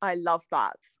 I love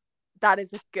that. That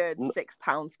is a good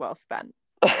 £6 well spent.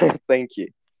 Thank you.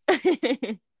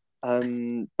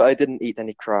 But I didn't eat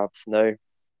any crabs. No.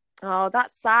 Oh,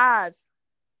 that's sad.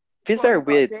 Feels very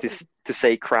weird to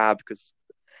say crab because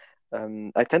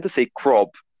I tend to say crab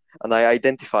and I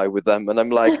identify with them and I'm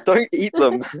like, don't eat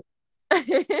them.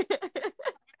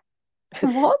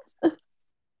 What?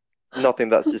 Nothing.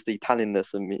 That's just the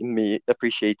Italianness in me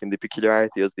appreciating the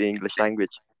peculiarity of the English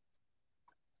language.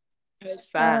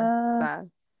 Fair.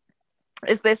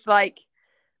 Is this like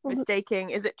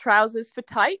mistaking? Is it trousers for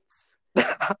tights?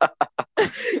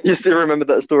 You still remember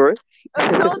that story? Of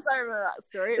course I remember that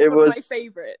story. It's one of my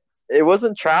favourites. It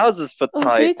wasn't trousers for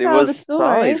tights. It was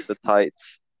thighs for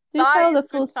tights. Do tell the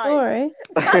full story.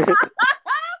 That's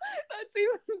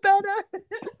even better.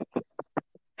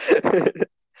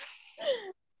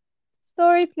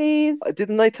 Story, please.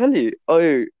 Didn't I tell you?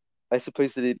 Oh, I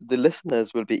suppose the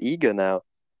listeners will be eager now.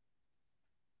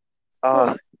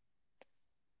 I'm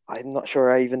not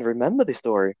sure I even remember the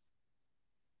story.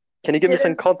 Can you give me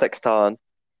some context, Tan?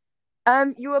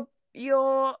 Was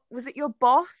it your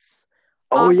boss?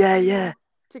 Oh yeah.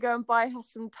 To go and buy her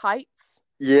some tights.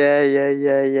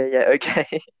 Yeah. Okay.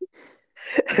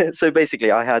 So basically,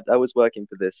 I was working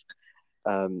for this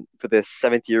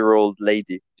 70-year-old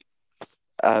lady,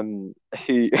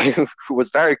 who was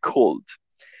very cold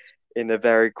in a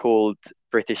very cold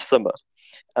British summer,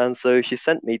 and so she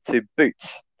sent me to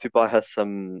Boots to buy her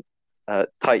some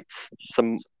tights,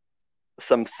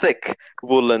 some thick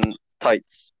woolen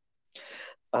tights.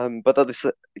 But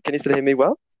can you still hear me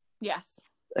well? Yes.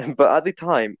 But at the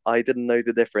time, I didn't know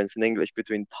the difference in English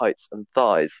between tights and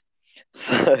thighs,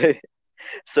 so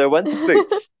I went to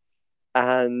Boots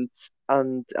and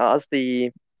asked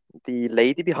the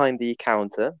lady behind the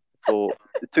counter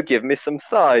to give me some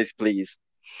thighs, please.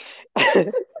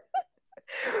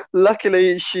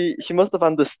 Luckily, she must have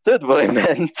understood what I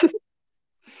meant,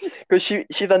 because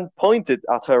she then pointed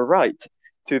at her right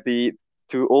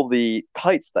to all the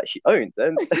tights that she owned,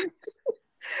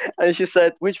 and she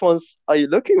said, "Which ones are you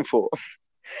looking for?"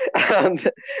 And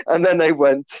then I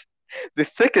went, "The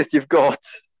thickest you've got."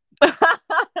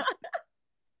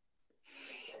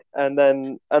 and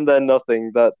then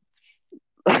nothing. That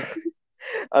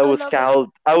I was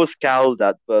scowled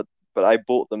at, but I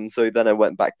bought them. So then I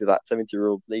went back to that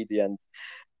 70-year-old lady and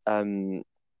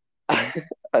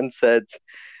and said,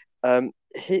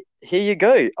 here you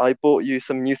go. I bought you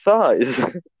some new thighs.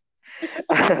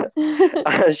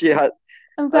 And she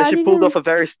pulled off a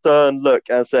very stern look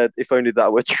and said, "If only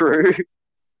that were true."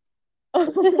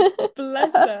 Oh,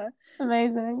 bless her.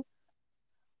 Amazing.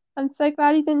 I'm so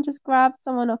glad he didn't just grab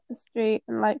someone off the street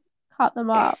and like cut them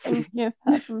up and give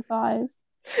her some thighs.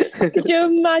 Could you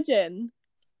imagine?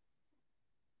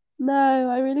 No,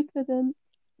 I really couldn't.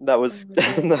 That was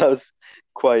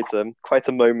quite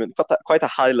a moment, but quite a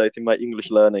highlight in my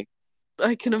English learning.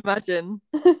 I can imagine.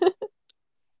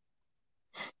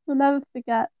 You'll never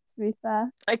forget, to be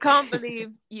fair. I can't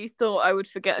believe you thought I would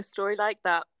forget a story like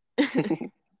that.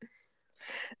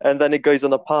 And then it goes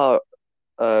on a par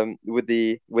with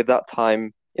that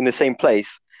time in the same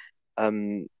place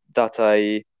that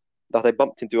I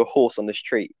bumped into a horse on the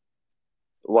street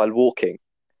while walking,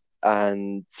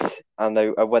 and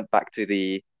I went back to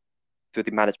the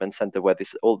management center where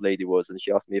this old lady was, and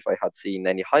she asked me if I had seen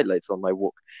any highlights on my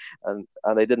walk, and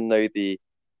I didn't know the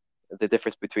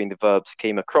difference between the verbs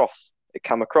come across,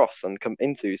 and come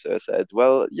into. So I said,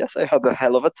 well, yes, I had a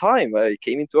hell of a time. I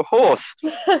came into a horse.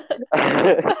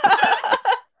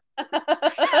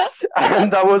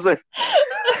 And that wasn't,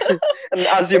 and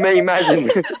as you may imagine,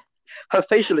 her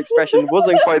facial expression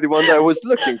wasn't quite the one that I was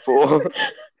looking for.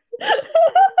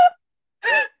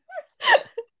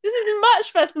 This is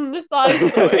much better than the thigh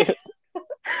story.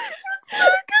 It's so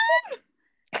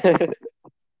good.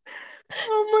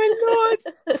 Oh my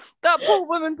god. That poor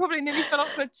woman probably nearly fell off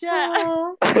her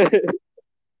chair.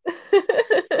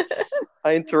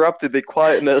 I interrupted the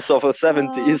quietness of the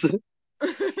 70s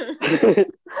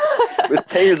with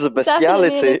tales of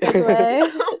bestiality.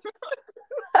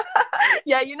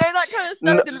 Yeah, you know that kind of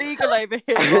stuff's illegal over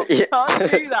here. You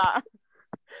can't do that.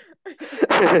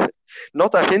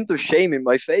 Not a hint of shame in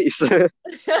my face. Oh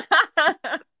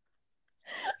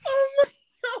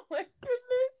my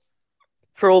goodness.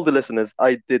 For all the listeners,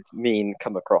 I did mean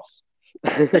come across.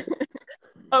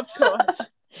 Of course.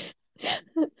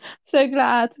 So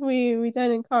glad we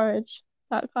don't encourage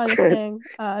that kind of thing.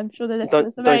 I'm sure the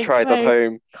listeners are don't try it at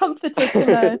home. Comforted to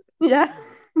know. Yeah.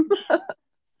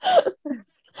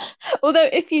 Although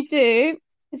if you do,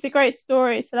 it's a great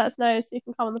story, so let us know so you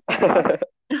can come on the podcast.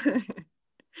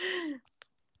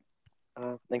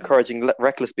 Encouraging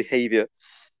reckless behavior.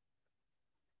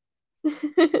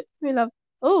 We love.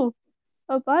 Oh,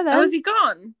 bye then. Oh, is he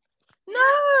gone?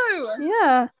 No.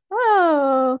 Yeah.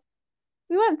 Oh,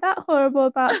 we weren't that horrible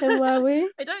about him, were we?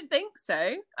 I don't think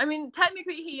so. I mean,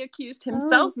 technically, he accused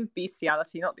himself of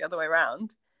bestiality, not the other way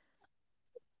around.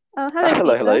 Oh,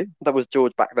 hello. Hello. That was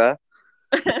George back there.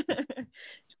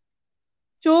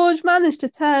 George managed to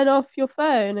turn off your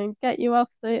phone and get you off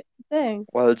the thing.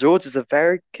 Well, George is a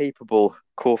very capable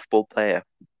korfball player.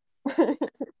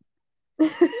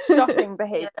 Shocking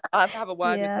behaviour. I have to have a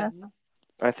word with him.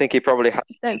 I think he probably has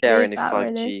to share any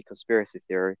 5G really. conspiracy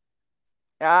theory.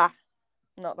 Ah,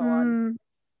 not the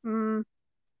one.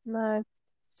 No.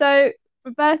 So,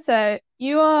 Roberto,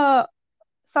 you are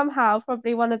somehow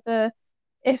probably one of the,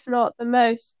 if not the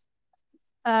most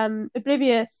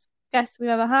oblivious guests we've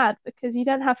ever had, because you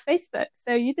don't have Facebook,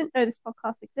 so you didn't know this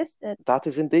podcast existed. That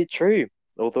is indeed true.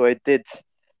 Although I did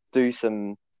do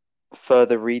some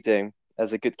further reading,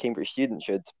 as a good Cambridge student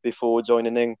should, before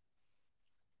joining in.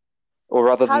 Or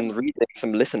rather than reading,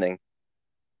 some listening.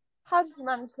 How did you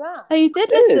manage that? Oh, you did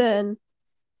listen?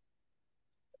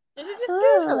 Did you just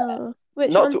Google it?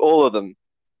 Which Not one? to all of them.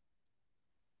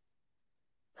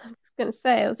 I was going to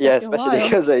say,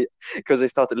 especially because I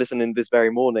started listening this very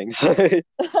morning. So.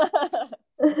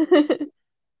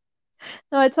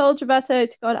 No, I told Roberto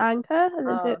to go on Anchor and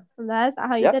then do it from there. Is that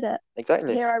how you did it?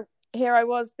 Exactly. Here I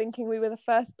was thinking we were the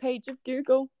first page of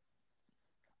Google.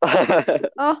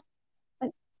 Oh,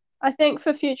 I think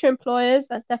for future employers,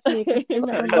 that's definitely a good thing.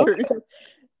 That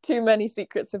Too many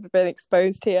secrets have been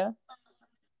exposed here.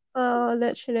 Oh,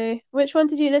 literally. Which one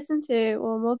did you listen to,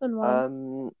 or more than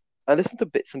one? I listened to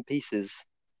bits and pieces.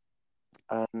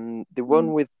 The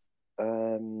one with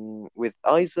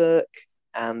Isaac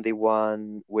and the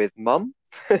one with Mum.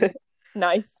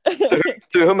 Nice. to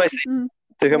whom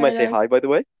I say hi, by the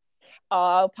way.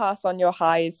 I'll pass on your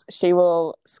highs. She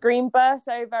will scream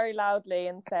Berto very loudly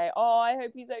and say, "Oh, I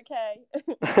hope he's okay."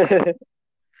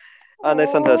 And I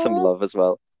sent her some love as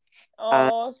well.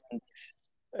 Oh.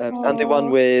 And the one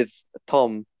with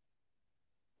Tom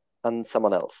and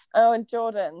someone else. Oh, and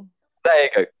Jordan. There you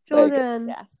go. Jordan.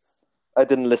 Yes. I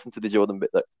didn't listen to the Jordan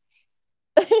bit though.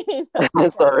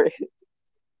 Sorry.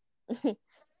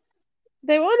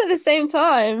 They won at the same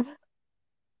time.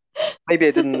 Maybe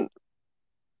I didn't.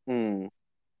 Maybe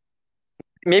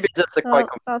it's just quite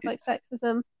confused. Sounds like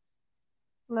sexism.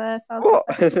 No, sounds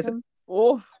like sexism.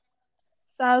 Oh.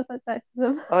 Sounds like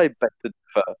sexism. I beg to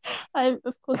differ. I'm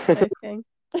of course joking.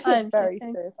 I'm Very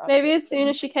joking. serious. Maybe as soon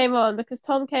as she came on, because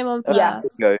Tom came on Yes.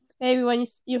 first. Go. Maybe when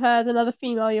you heard another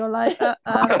female, you're like, Too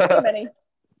many.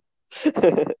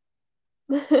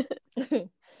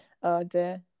 Oh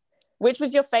dear. Which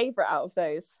was your favourite out of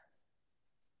those?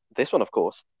 This one, of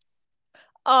course.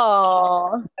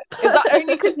 Oh, is that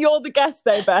only because you're the guest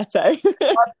though, Berto?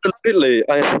 Absolutely.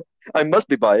 I must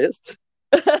be biased.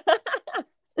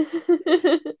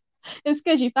 It's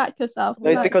good you back yourself. No,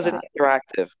 it's like because that. it's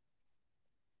interactive.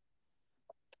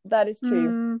 That is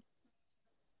true.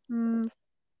 But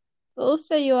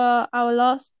also, you are our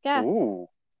last guest. Ooh.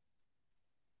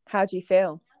 How do you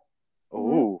feel?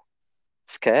 Ooh.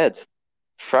 Scared.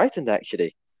 Frightened,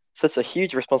 actually. Such a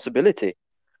huge responsibility.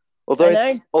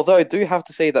 Although I do have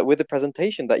to say that with the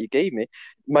presentation that you gave me,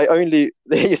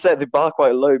 you set the bar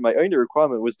quite low. My only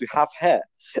requirement was to have hair.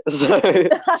 So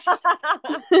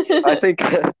I think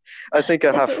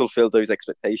I have fulfilled those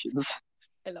expectations.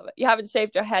 I love it. You haven't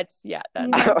shaved your head yet,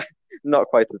 then? Not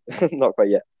quite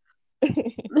yet.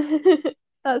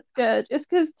 That's good. It's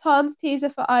because Tan's teaser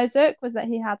for Isaac was that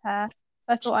he had hair.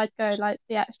 I thought I'd go like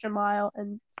the extra mile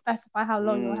and specify how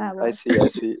long your hair was. I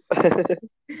see.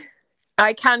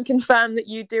 I can confirm that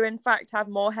you do in fact have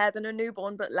more hair than a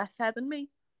newborn, but less hair than me.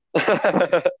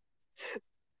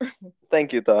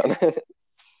 Thank you, Dan.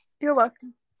 You're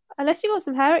welcome. Unless you got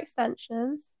some hair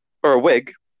extensions. Or a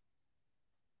wig.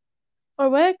 Or a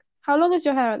wig? How long is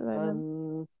your hair at the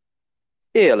moment?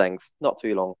 Ear length, not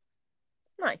too long.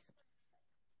 Nice.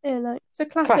 Ear length. So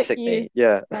classic you. Me,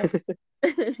 yeah. Classic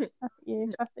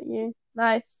you.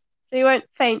 Nice. So you won't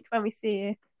faint when we see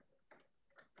you.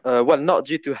 Well, not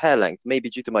due to hair length, maybe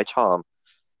due to my charm.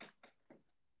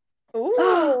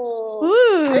 Ooh.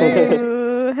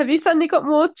 Ooh. Have you suddenly got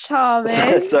more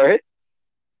charming? Sorry? Have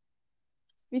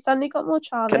you suddenly got more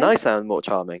charming? Can I sound more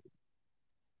charming?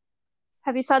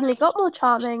 Have you suddenly got more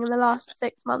charming in the last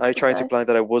 6 months? Are you trying to imply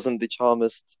that I wasn't the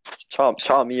charmiest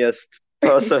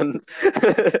person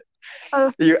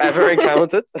you ever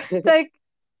encountered? Don't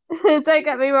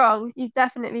get me wrong, you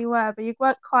definitely were, but you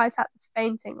weren't quite at the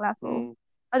fainting level.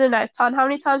 I don't know, Tan, how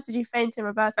many times did you faint in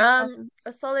Roberto's presence?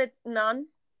 A solid none.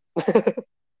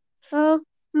 Even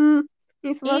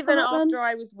after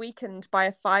I was weakened by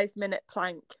a 5-minute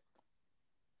plank.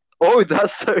 Oh,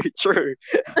 that's so true.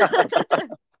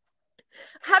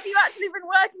 Have you actually been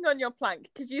working on your plank?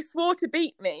 Because you swore to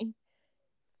beat me.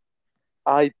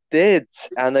 I did,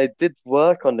 and I did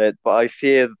work on it, but I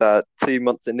fear that 2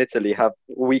 months in Italy have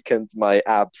weakened my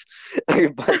abs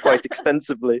quite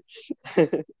extensively.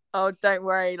 Oh, don't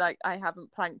worry. Like, I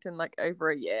haven't planked in like over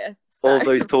a year. So. All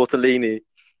those tortellini.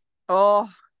 Oh,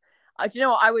 do you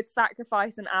know what? I would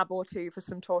sacrifice an ab or two for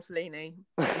some tortellini.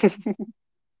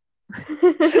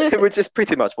 Which is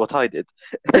pretty much what I did.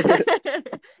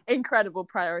 Incredible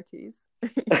priorities.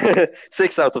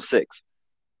 6 out of 6.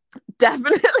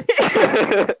 Definitely.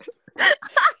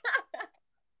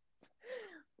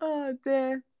 Oh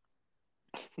dear.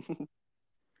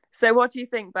 So what do you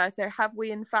think, Berto? Have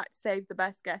we in fact saved the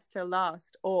best guest till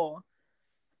last, or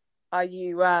are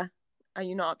you not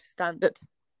up to standard?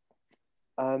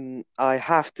 I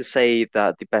have to say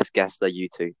that the best guests are you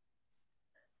two.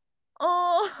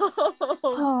 Oh,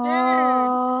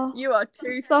 dude, you are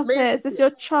too stop smooth. it. Is this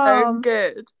your charm? So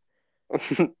good.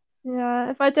 Yeah,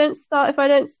 if I don't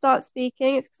start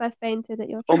speaking, it's because I fainted at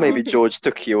your charm. Or maybe George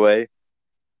took you away.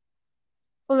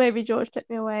 Or maybe George took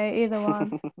me away. Either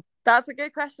one. That's a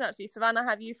good question, actually. Savannah,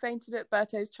 have you fainted at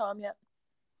Berto's charm yet?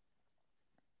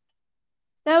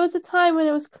 There was a time when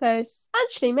it was close.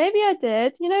 Actually, maybe I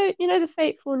did. You know the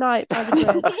fateful night by the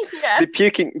bridge. Yes.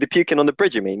 The puking on the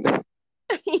bridge, you mean?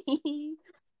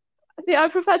 See, I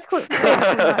prefer to call it the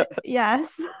fateful night.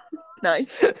 Yes.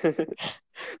 Nice.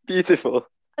 Beautiful.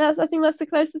 I think that's the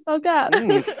closest I'll get.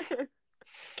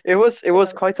 It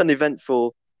was quite an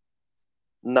eventful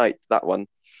night, that one,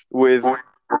 with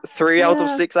 3 out of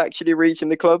 6 actually reaching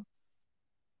the club.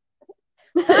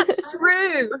 That's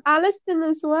true. Alice didn't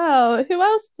as well. Who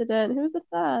else didn't? Who was the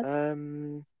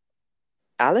third?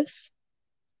 Alice?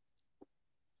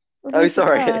 Oh,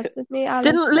 sorry. It was me, Alice.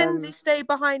 Didn't Lindsay stay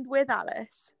behind with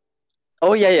Alice?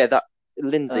 Oh yeah, that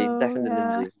Lindsay, definitely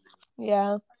yeah. Lindsay.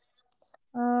 Yeah.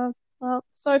 Well,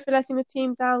 sorry for letting the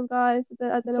team down, guys.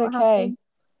 I don't know what happened.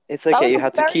 It's okay. You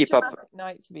had to keep up.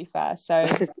 Night, to be fair. So.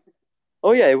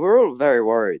 Oh yeah, we're all very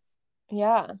worried.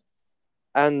 Yeah.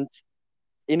 And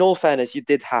in all fairness, you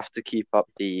did have to keep up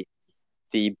the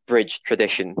bridge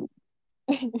tradition.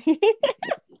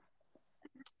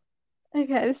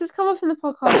 Okay, this has come up in the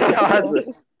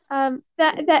podcast.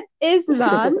 There is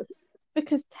none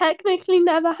because technically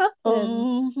never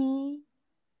happened.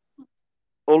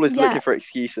 Always looking for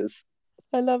excuses.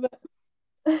 I love it.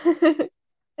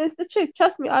 It's the truth.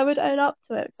 Trust me, I would own up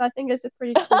to it because I think it's a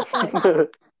pretty cool thing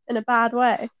in a bad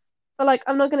way. But like,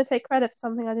 I'm not going to take credit for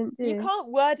something I didn't do. You can't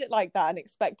word it like that and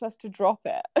expect us to drop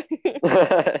it.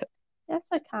 Yes,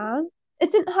 I can.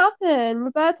 It didn't happen.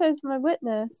 Roberto's my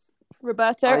witness.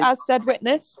 Roberto, as said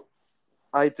witness.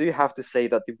 I do have to say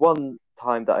that the one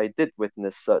time that I did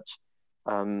witness such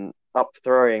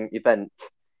upthrowing event,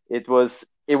 it was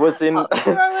in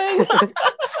Upthrowing.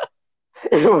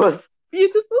 it was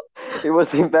Beautiful. It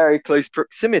was in very close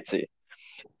proximity,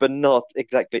 but not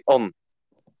exactly on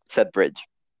said bridge.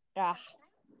 Yeah.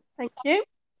 Thank you.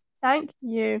 Thank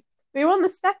you. We were on the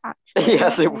step, actually.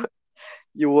 Yes,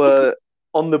 you were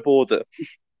on the border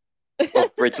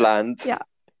of Bridgeland. Yeah.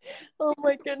 Oh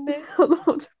my goodness.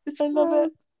 I love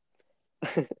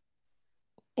it.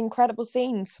 Incredible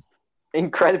scenes.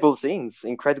 Incredible scenes,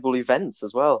 incredible events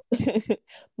as well.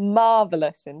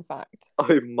 Marvelous, in fact.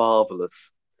 Oh,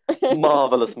 marvelous.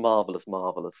 Marvelous, marvelous,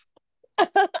 marvelous.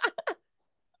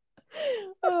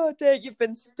 Oh dear, you've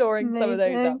been storing some of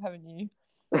those up, haven't you?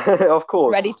 Of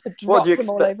course. Ready to drop them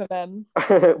all over them.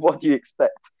 What do you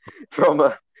expect from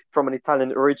an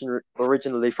Italian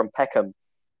originally from Peckham?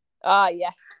 Ah,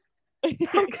 yes.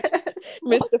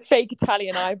 Mr. Fake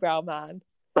Italian Eyebrow Man.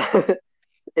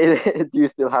 Do you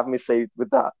still have me saved with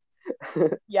that?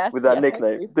 Yes. With that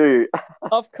nickname? Do you?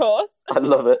 Of course. I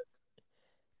love it.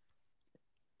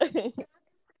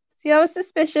 See, I was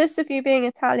suspicious of you being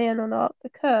Italian or not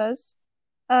because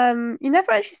you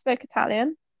never actually spoke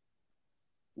Italian.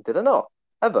 Did I not?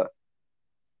 Ever?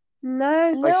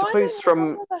 No.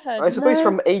 I suppose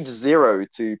from age 0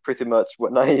 to pretty much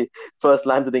when I first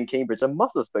landed in Cambridge, I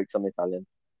must have spoke some Italian.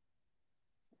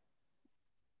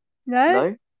 No?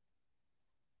 No?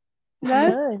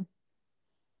 No.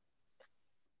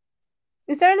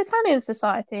 Is there an Italian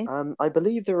society? I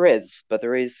believe there is, but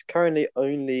there is currently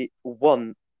only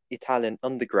one Italian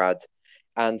undergrad,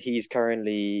 and he's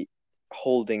currently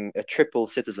holding a triple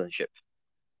citizenship.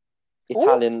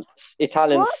 Italian,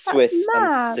 What? Swiss,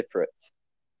 and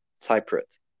Cypriot.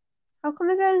 How come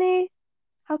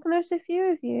there's so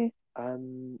few of you?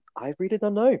 I really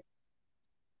don't know.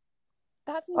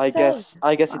 That's insane.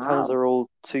 I guess Italians are all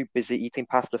too busy eating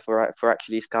pasta for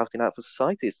actually scouting out for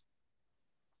societies.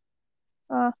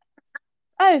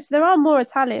 Oh, so there are more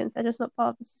Italians, they're just not part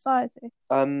of the society.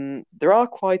 There are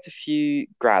quite a few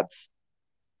grads.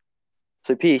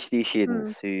 So PhD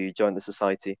students who join the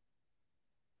society.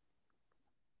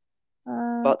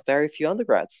 But very few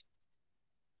undergrads.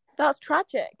 That's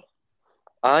tragic.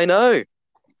 I know.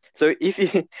 So if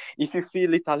you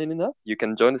feel Italian enough, you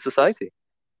can join the society.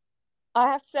 I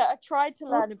have to say, I tried to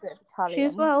learn a bit of Italian.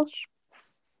 She's Welsh.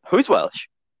 Who's Welsh?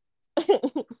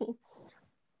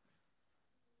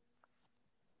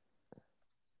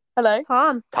 Hello?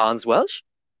 Tarn's Welsh?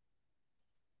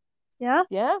 Yeah.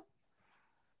 Yeah.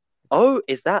 Oh,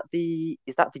 is that the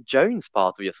Jones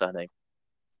part of your surname?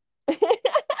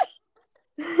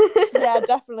 Yeah,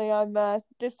 definitely. I'm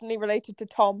distantly related to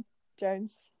Tom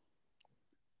Jones.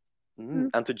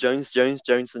 And to Jones,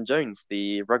 and Jones,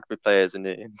 the rugby players in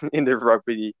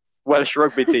the Welsh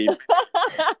rugby team.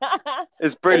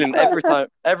 It's brilliant.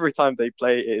 Every time they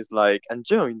play, it is like, and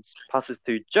Jones passes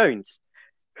to Jones,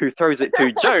 who throws it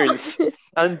to Jones,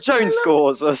 and Jones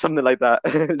scores or something like that.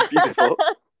 It's beautiful.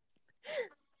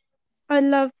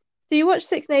 Do you watch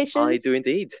Six Nations? I do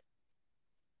indeed.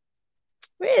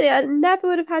 Really? I never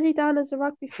would have had you down as a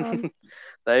rugby fan.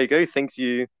 There you go. Things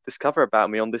you discover about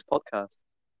me on this podcast.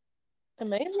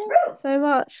 Amazing. So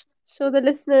much. So the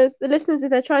listeners, if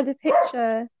they're trying to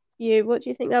picture you, what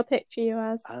do you think they'll picture you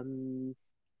as?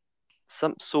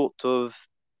 Some sort of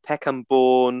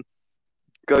Peckham-born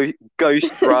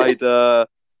ghost rider,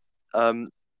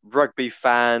 rugby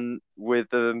fan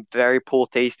with a very poor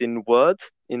taste in word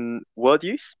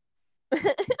use.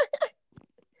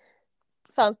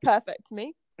 Sounds perfect to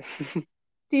me.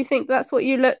 Do you think that's what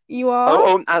you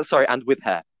are? Sorry, and with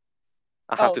hair.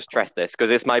 I have to stress this because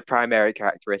it's my primary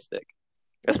characteristic,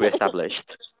 as we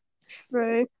established.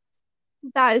 True.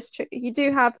 That is true. You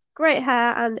do have great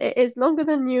hair, and it is longer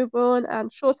than newborn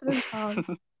and shorter than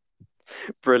Tarn.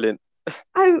 Brilliant.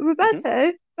 Oh,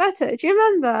 Roberto, Roberto, do you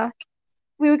remember?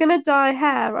 We were going to dye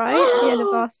hair, right? At the end of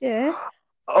last year.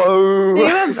 Oh. Do you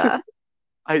remember?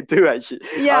 I do, actually.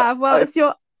 Yeah, it's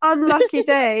your unlucky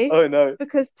day. Oh, no.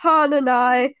 Because Tarn and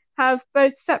I have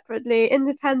both separately,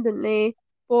 independently,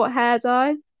 bought hair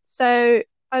dye. So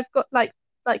I've got like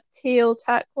teal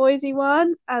turquoisey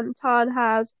one, and Tarn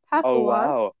has purple one.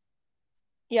 Oh, wow.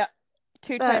 Yeah.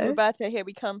 Two-tone Roberto, here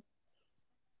we come.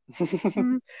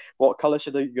 What colour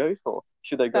should they go for?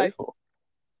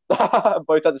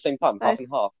 Both at the same time, half and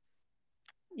half?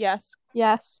 Yes.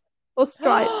 Yes. Or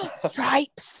stripes.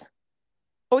 Stripes.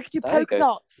 Or we could do There you polka go.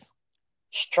 dots.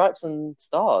 Stripes and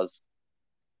stars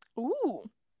Ooh.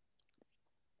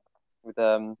 with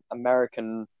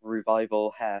American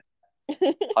revival hair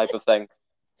type of thing.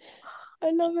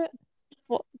 I love it.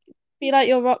 What? Be like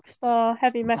your rock star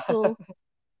heavy metal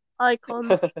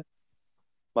icons.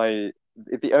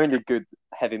 The only good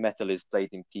heavy metal is played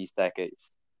in Peace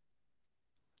Decades.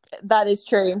 That is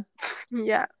true.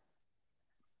 Yeah.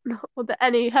 Or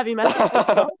any heavy metal full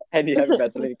stop. Any heavy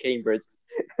metal in Cambridge.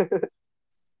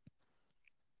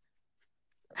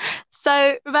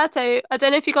 So, Roberto, I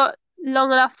don't know if you got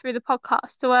long enough through the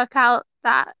podcast to work out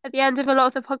that at the end of a lot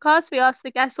of the podcasts, we ask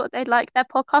the guests what they'd like their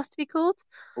podcast to be called.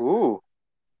 Ooh.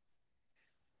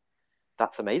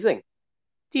 That's amazing.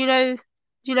 Do you know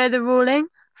the ruling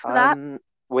for that?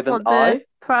 With an What I? the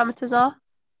parameters are?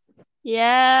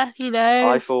 Yeah, he knows.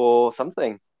 I for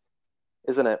something,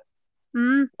 isn't it?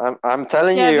 Mm. I'm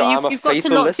telling Yeah, you, but I'm a you've got to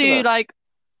faithful not listener. do like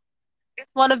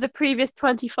one of the previous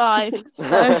 25.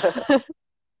 So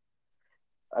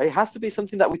It has to be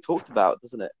something that we talked about,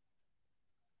 doesn't it?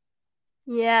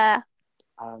 yeah.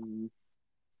 Can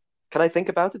I think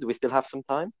about it? Do we still have some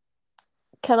time?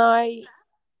 Can I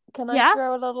Yeah.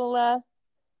 throw a little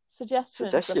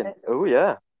suggestion? Oh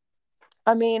yeah.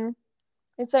 I mean,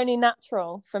 it's only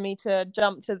natural for me to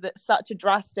jump to such a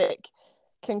drastic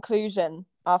conclusion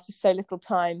after so little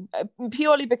time,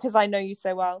 purely because I know you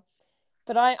so well.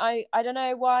 But I don't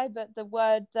know why, but the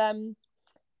word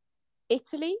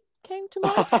Italy came to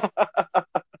mind.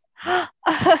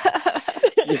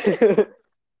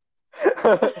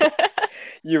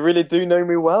 You really do know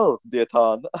me well, dear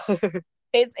Tan.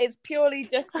 It's purely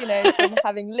just, from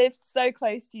having lived so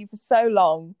close to you for so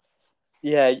long.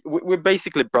 Yeah, we're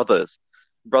basically brothers.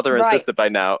 Brother and sister by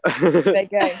now. There you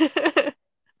go.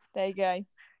 There you go.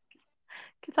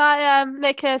 Could I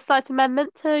make a slight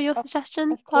amendment to your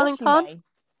suggestion, darling Tan?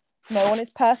 No one is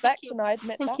perfect, and I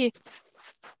admit that. Thank you.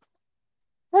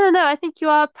 No, I think you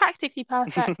are practically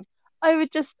perfect. I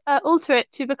would just alter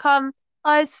it to become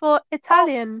Eyes for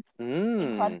Italian.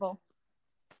 Incredible.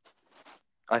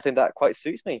 I think that quite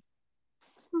suits me.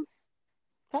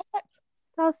 Perfect.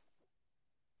 That's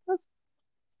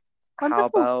wonderful. How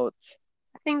about...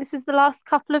 I think this is the last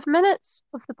couple of minutes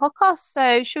of the podcast,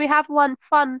 so should we have one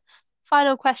fun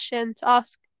final question to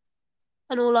ask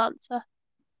and all answer?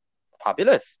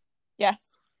 Fabulous.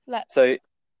 Yes, let's. So,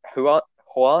 who asks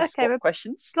what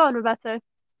questions? Go on, Roberto.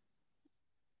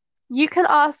 You can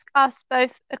ask us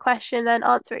both a question and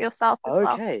answer it yourself as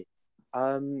well. Okay.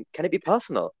 Can it be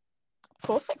personal? Of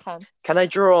course it can. Can I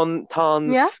draw on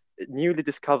Tan's newly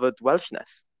discovered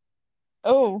Welshness?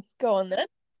 Oh, go on then.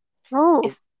 Oh,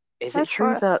 is it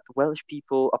true that Welsh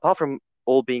people, apart from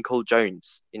all being called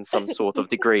Jones in some sort of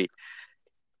degree,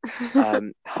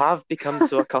 have become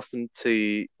so accustomed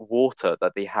to water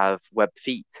that they have webbed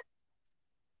feet?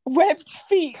 Webbed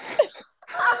feet?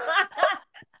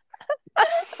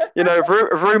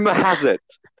 Rumor has it.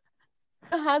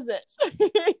 Has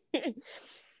it?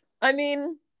 I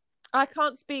mean, I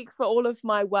can't speak for all of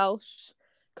my Welsh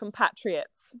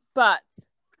compatriots, but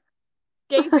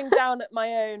gazing down at my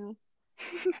own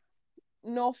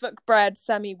Norfolk-bred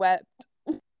semi-webbed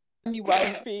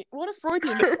Welsh feet. What a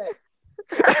Freudian slip.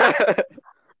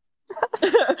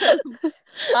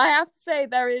 I have to say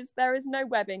there is no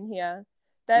webbing here.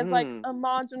 There's like a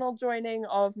marginal joining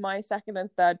of my second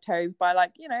and third toes by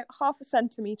half a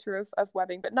centimeter of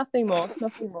webbing, but nothing more.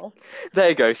 There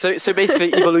you go. So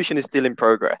basically evolution is still in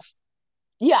progress.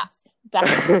 Yes,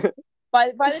 definitely.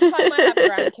 By the time I have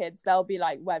grandkids, they'll be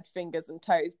like webbed fingers and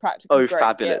toes practically. Oh,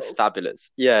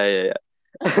 fabulous. Yeah.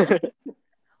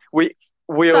 we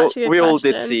all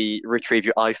did see retrieve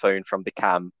your iPhone from the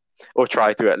cam, or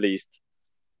try to at least.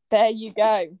 There you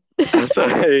go.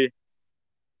 So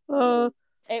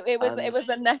it was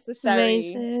a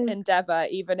necessary endeavor,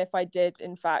 even if I did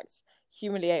in fact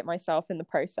humiliate myself in the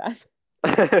process.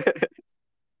 Well,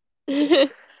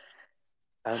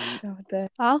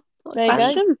 there you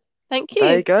go. Thank you.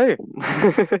 There you go.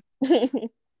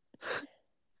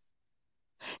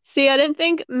 See, I don't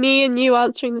think me and you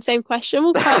answering the same question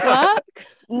will quite work.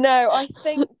 No, I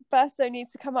think Berto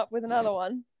needs to come up with another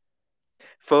one.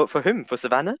 For whom? For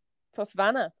Savannah? For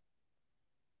Savannah.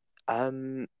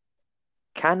 Can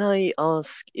I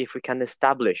ask if we can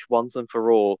establish once and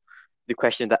for all the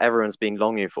question that everyone's been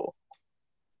longing for?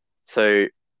 So,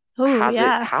 has it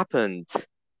happened?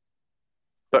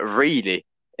 But really,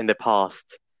 in the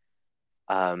past,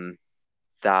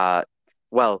 that,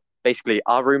 well, basically,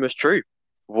 are rumors true?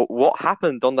 What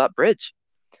happened on that bridge?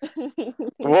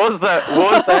 Was there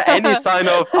any sign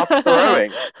of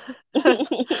upthrowing?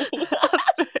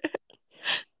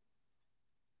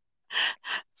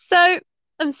 So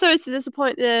I'm sorry to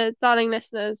disappoint the darling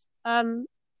listeners. There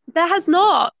has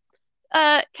not.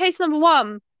 Case number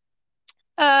one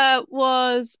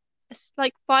was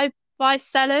like by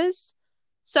sellers.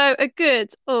 So a good,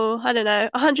 I don't know,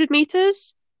 100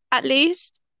 meters at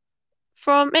least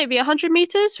from maybe 100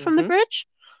 meters from the bridge.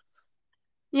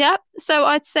 Yeah, so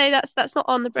I'd say that's not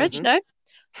on the bridge, no.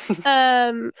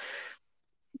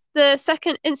 The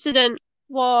second incident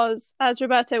was, as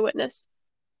Roberto witnessed,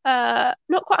 not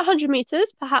quite 100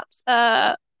 meters, perhaps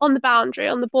on the boundary,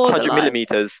 on the 100 borderline.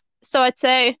 millimeters. So I'd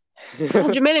say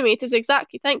 100 millimeters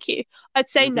exactly. Thank you. I'd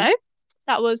say no,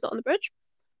 that was not on the bridge.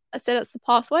 I'd say that's the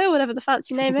pathway or whatever the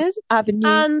fancy name is. Avenue.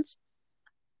 And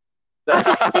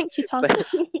thank you, Tom.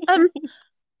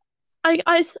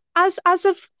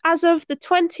 As of the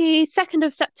 22nd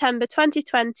of September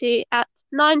 2020 at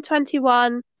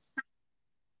 9:21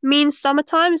 mean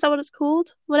summertime, is that what it's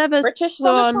called? Whatever British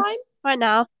we're on summertime? right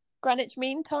now. Greenwich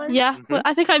Mean Time? Yeah, well,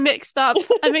 I think I mixed up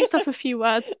a few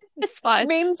words. It's fine.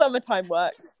 Mean summertime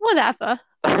works. Whatever.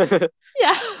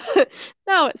 Yeah.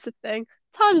 Now it's a thing.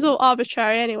 Time's all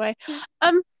arbitrary anyway.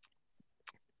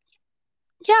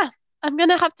 Yeah, I'm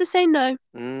gonna have to say no.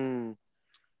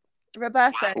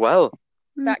 Roberto, Well,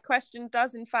 that question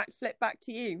does in fact flip back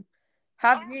to you.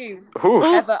 Have you Ooh.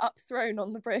 ever upthrown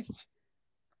on the bridge?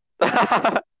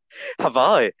 Have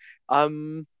I?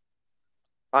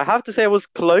 I have to say I was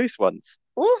close once.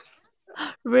 Ooh.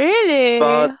 Really?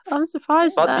 But- I'm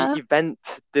surprised But there. the event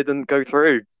didn't go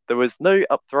through. There was no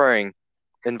upthrowing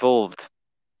involved.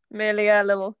 Merely a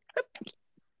little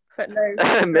but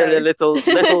no. Merely a little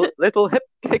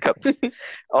hiccups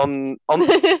on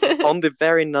the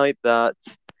very night that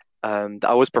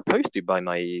I was proposed to by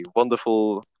my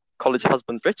wonderful college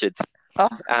husband Richard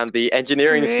and the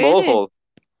engineering small Really? hall.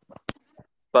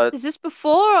 But Is this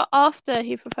before or after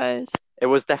he proposed? it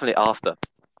was definitely after.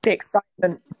 The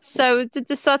excitement. So did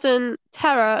the sudden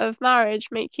terror of marriage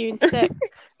make you sick?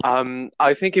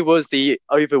 I think it was the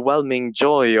overwhelming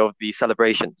joy of the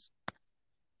celebrations.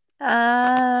 What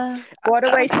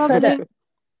a way to put it.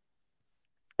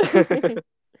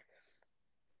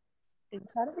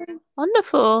 Incredible.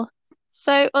 Wonderful.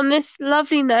 So on this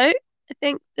lovely note, I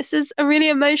think this is a really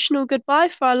emotional goodbye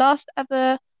for our last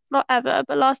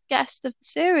last guest of the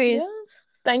series. Yeah.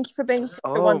 Thank you for being such a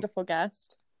Oh. wonderful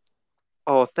guest.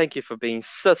 Oh, thank you for being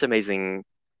such amazing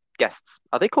guests.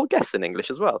 Are they called guests in English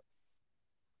as well?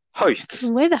 Hosts.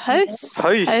 We're the hosts.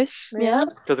 Hosts. Yeah.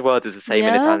 Because the word is the same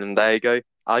in Yeah. Italian. There you go.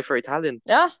 I for Italian.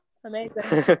 Ah, amazing.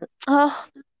 Oh,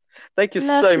 Thank you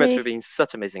so much Lovely. for being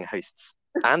such amazing hosts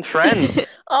and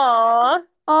friends Aww.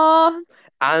 oh,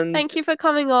 and thank you for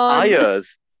coming on.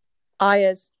 ayers.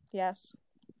 Ayers, yes.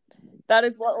 That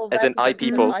is what all As in eye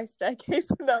residents people. of Ice Staircase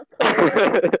are now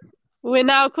called. We're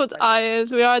now called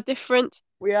ayers. We are a different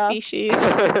We are species.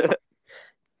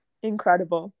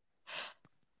 incredible.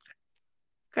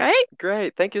 Great.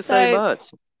 Great. Thank you so So,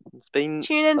 much. It's been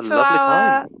Tune in a for lovely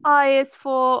our time. ayers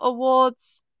for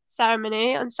awards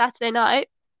ceremony on Saturday night.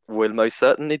 We'll most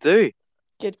certainly do.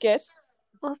 Good, good.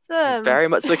 Awesome. Very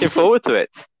much looking forward to it.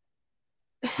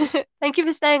 Thank you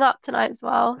for staying up tonight as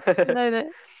well. I know that.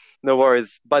 No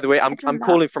worries. By the way, I'm Imagine that.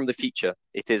 calling from the future.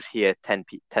 It is here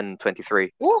 10:23.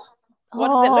 Ooh.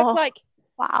 What does it Oh, look like?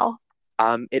 wow.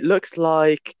 It looks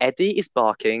like Eddie is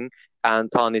barking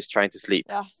and Tan is trying to sleep.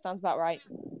 Ah, sounds about right.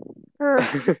 Uh,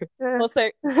 Also,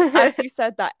 as you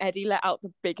said that, Eddie let out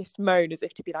the biggest moan as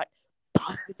if to be like,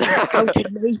 "Bastard, he's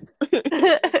approaching me."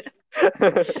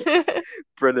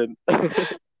 Brilliant.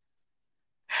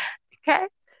 Okay.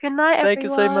 Good night, Thank you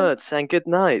so everyone. much and good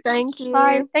night. Thank you.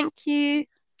 Bye. Thank you.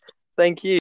 Thank you.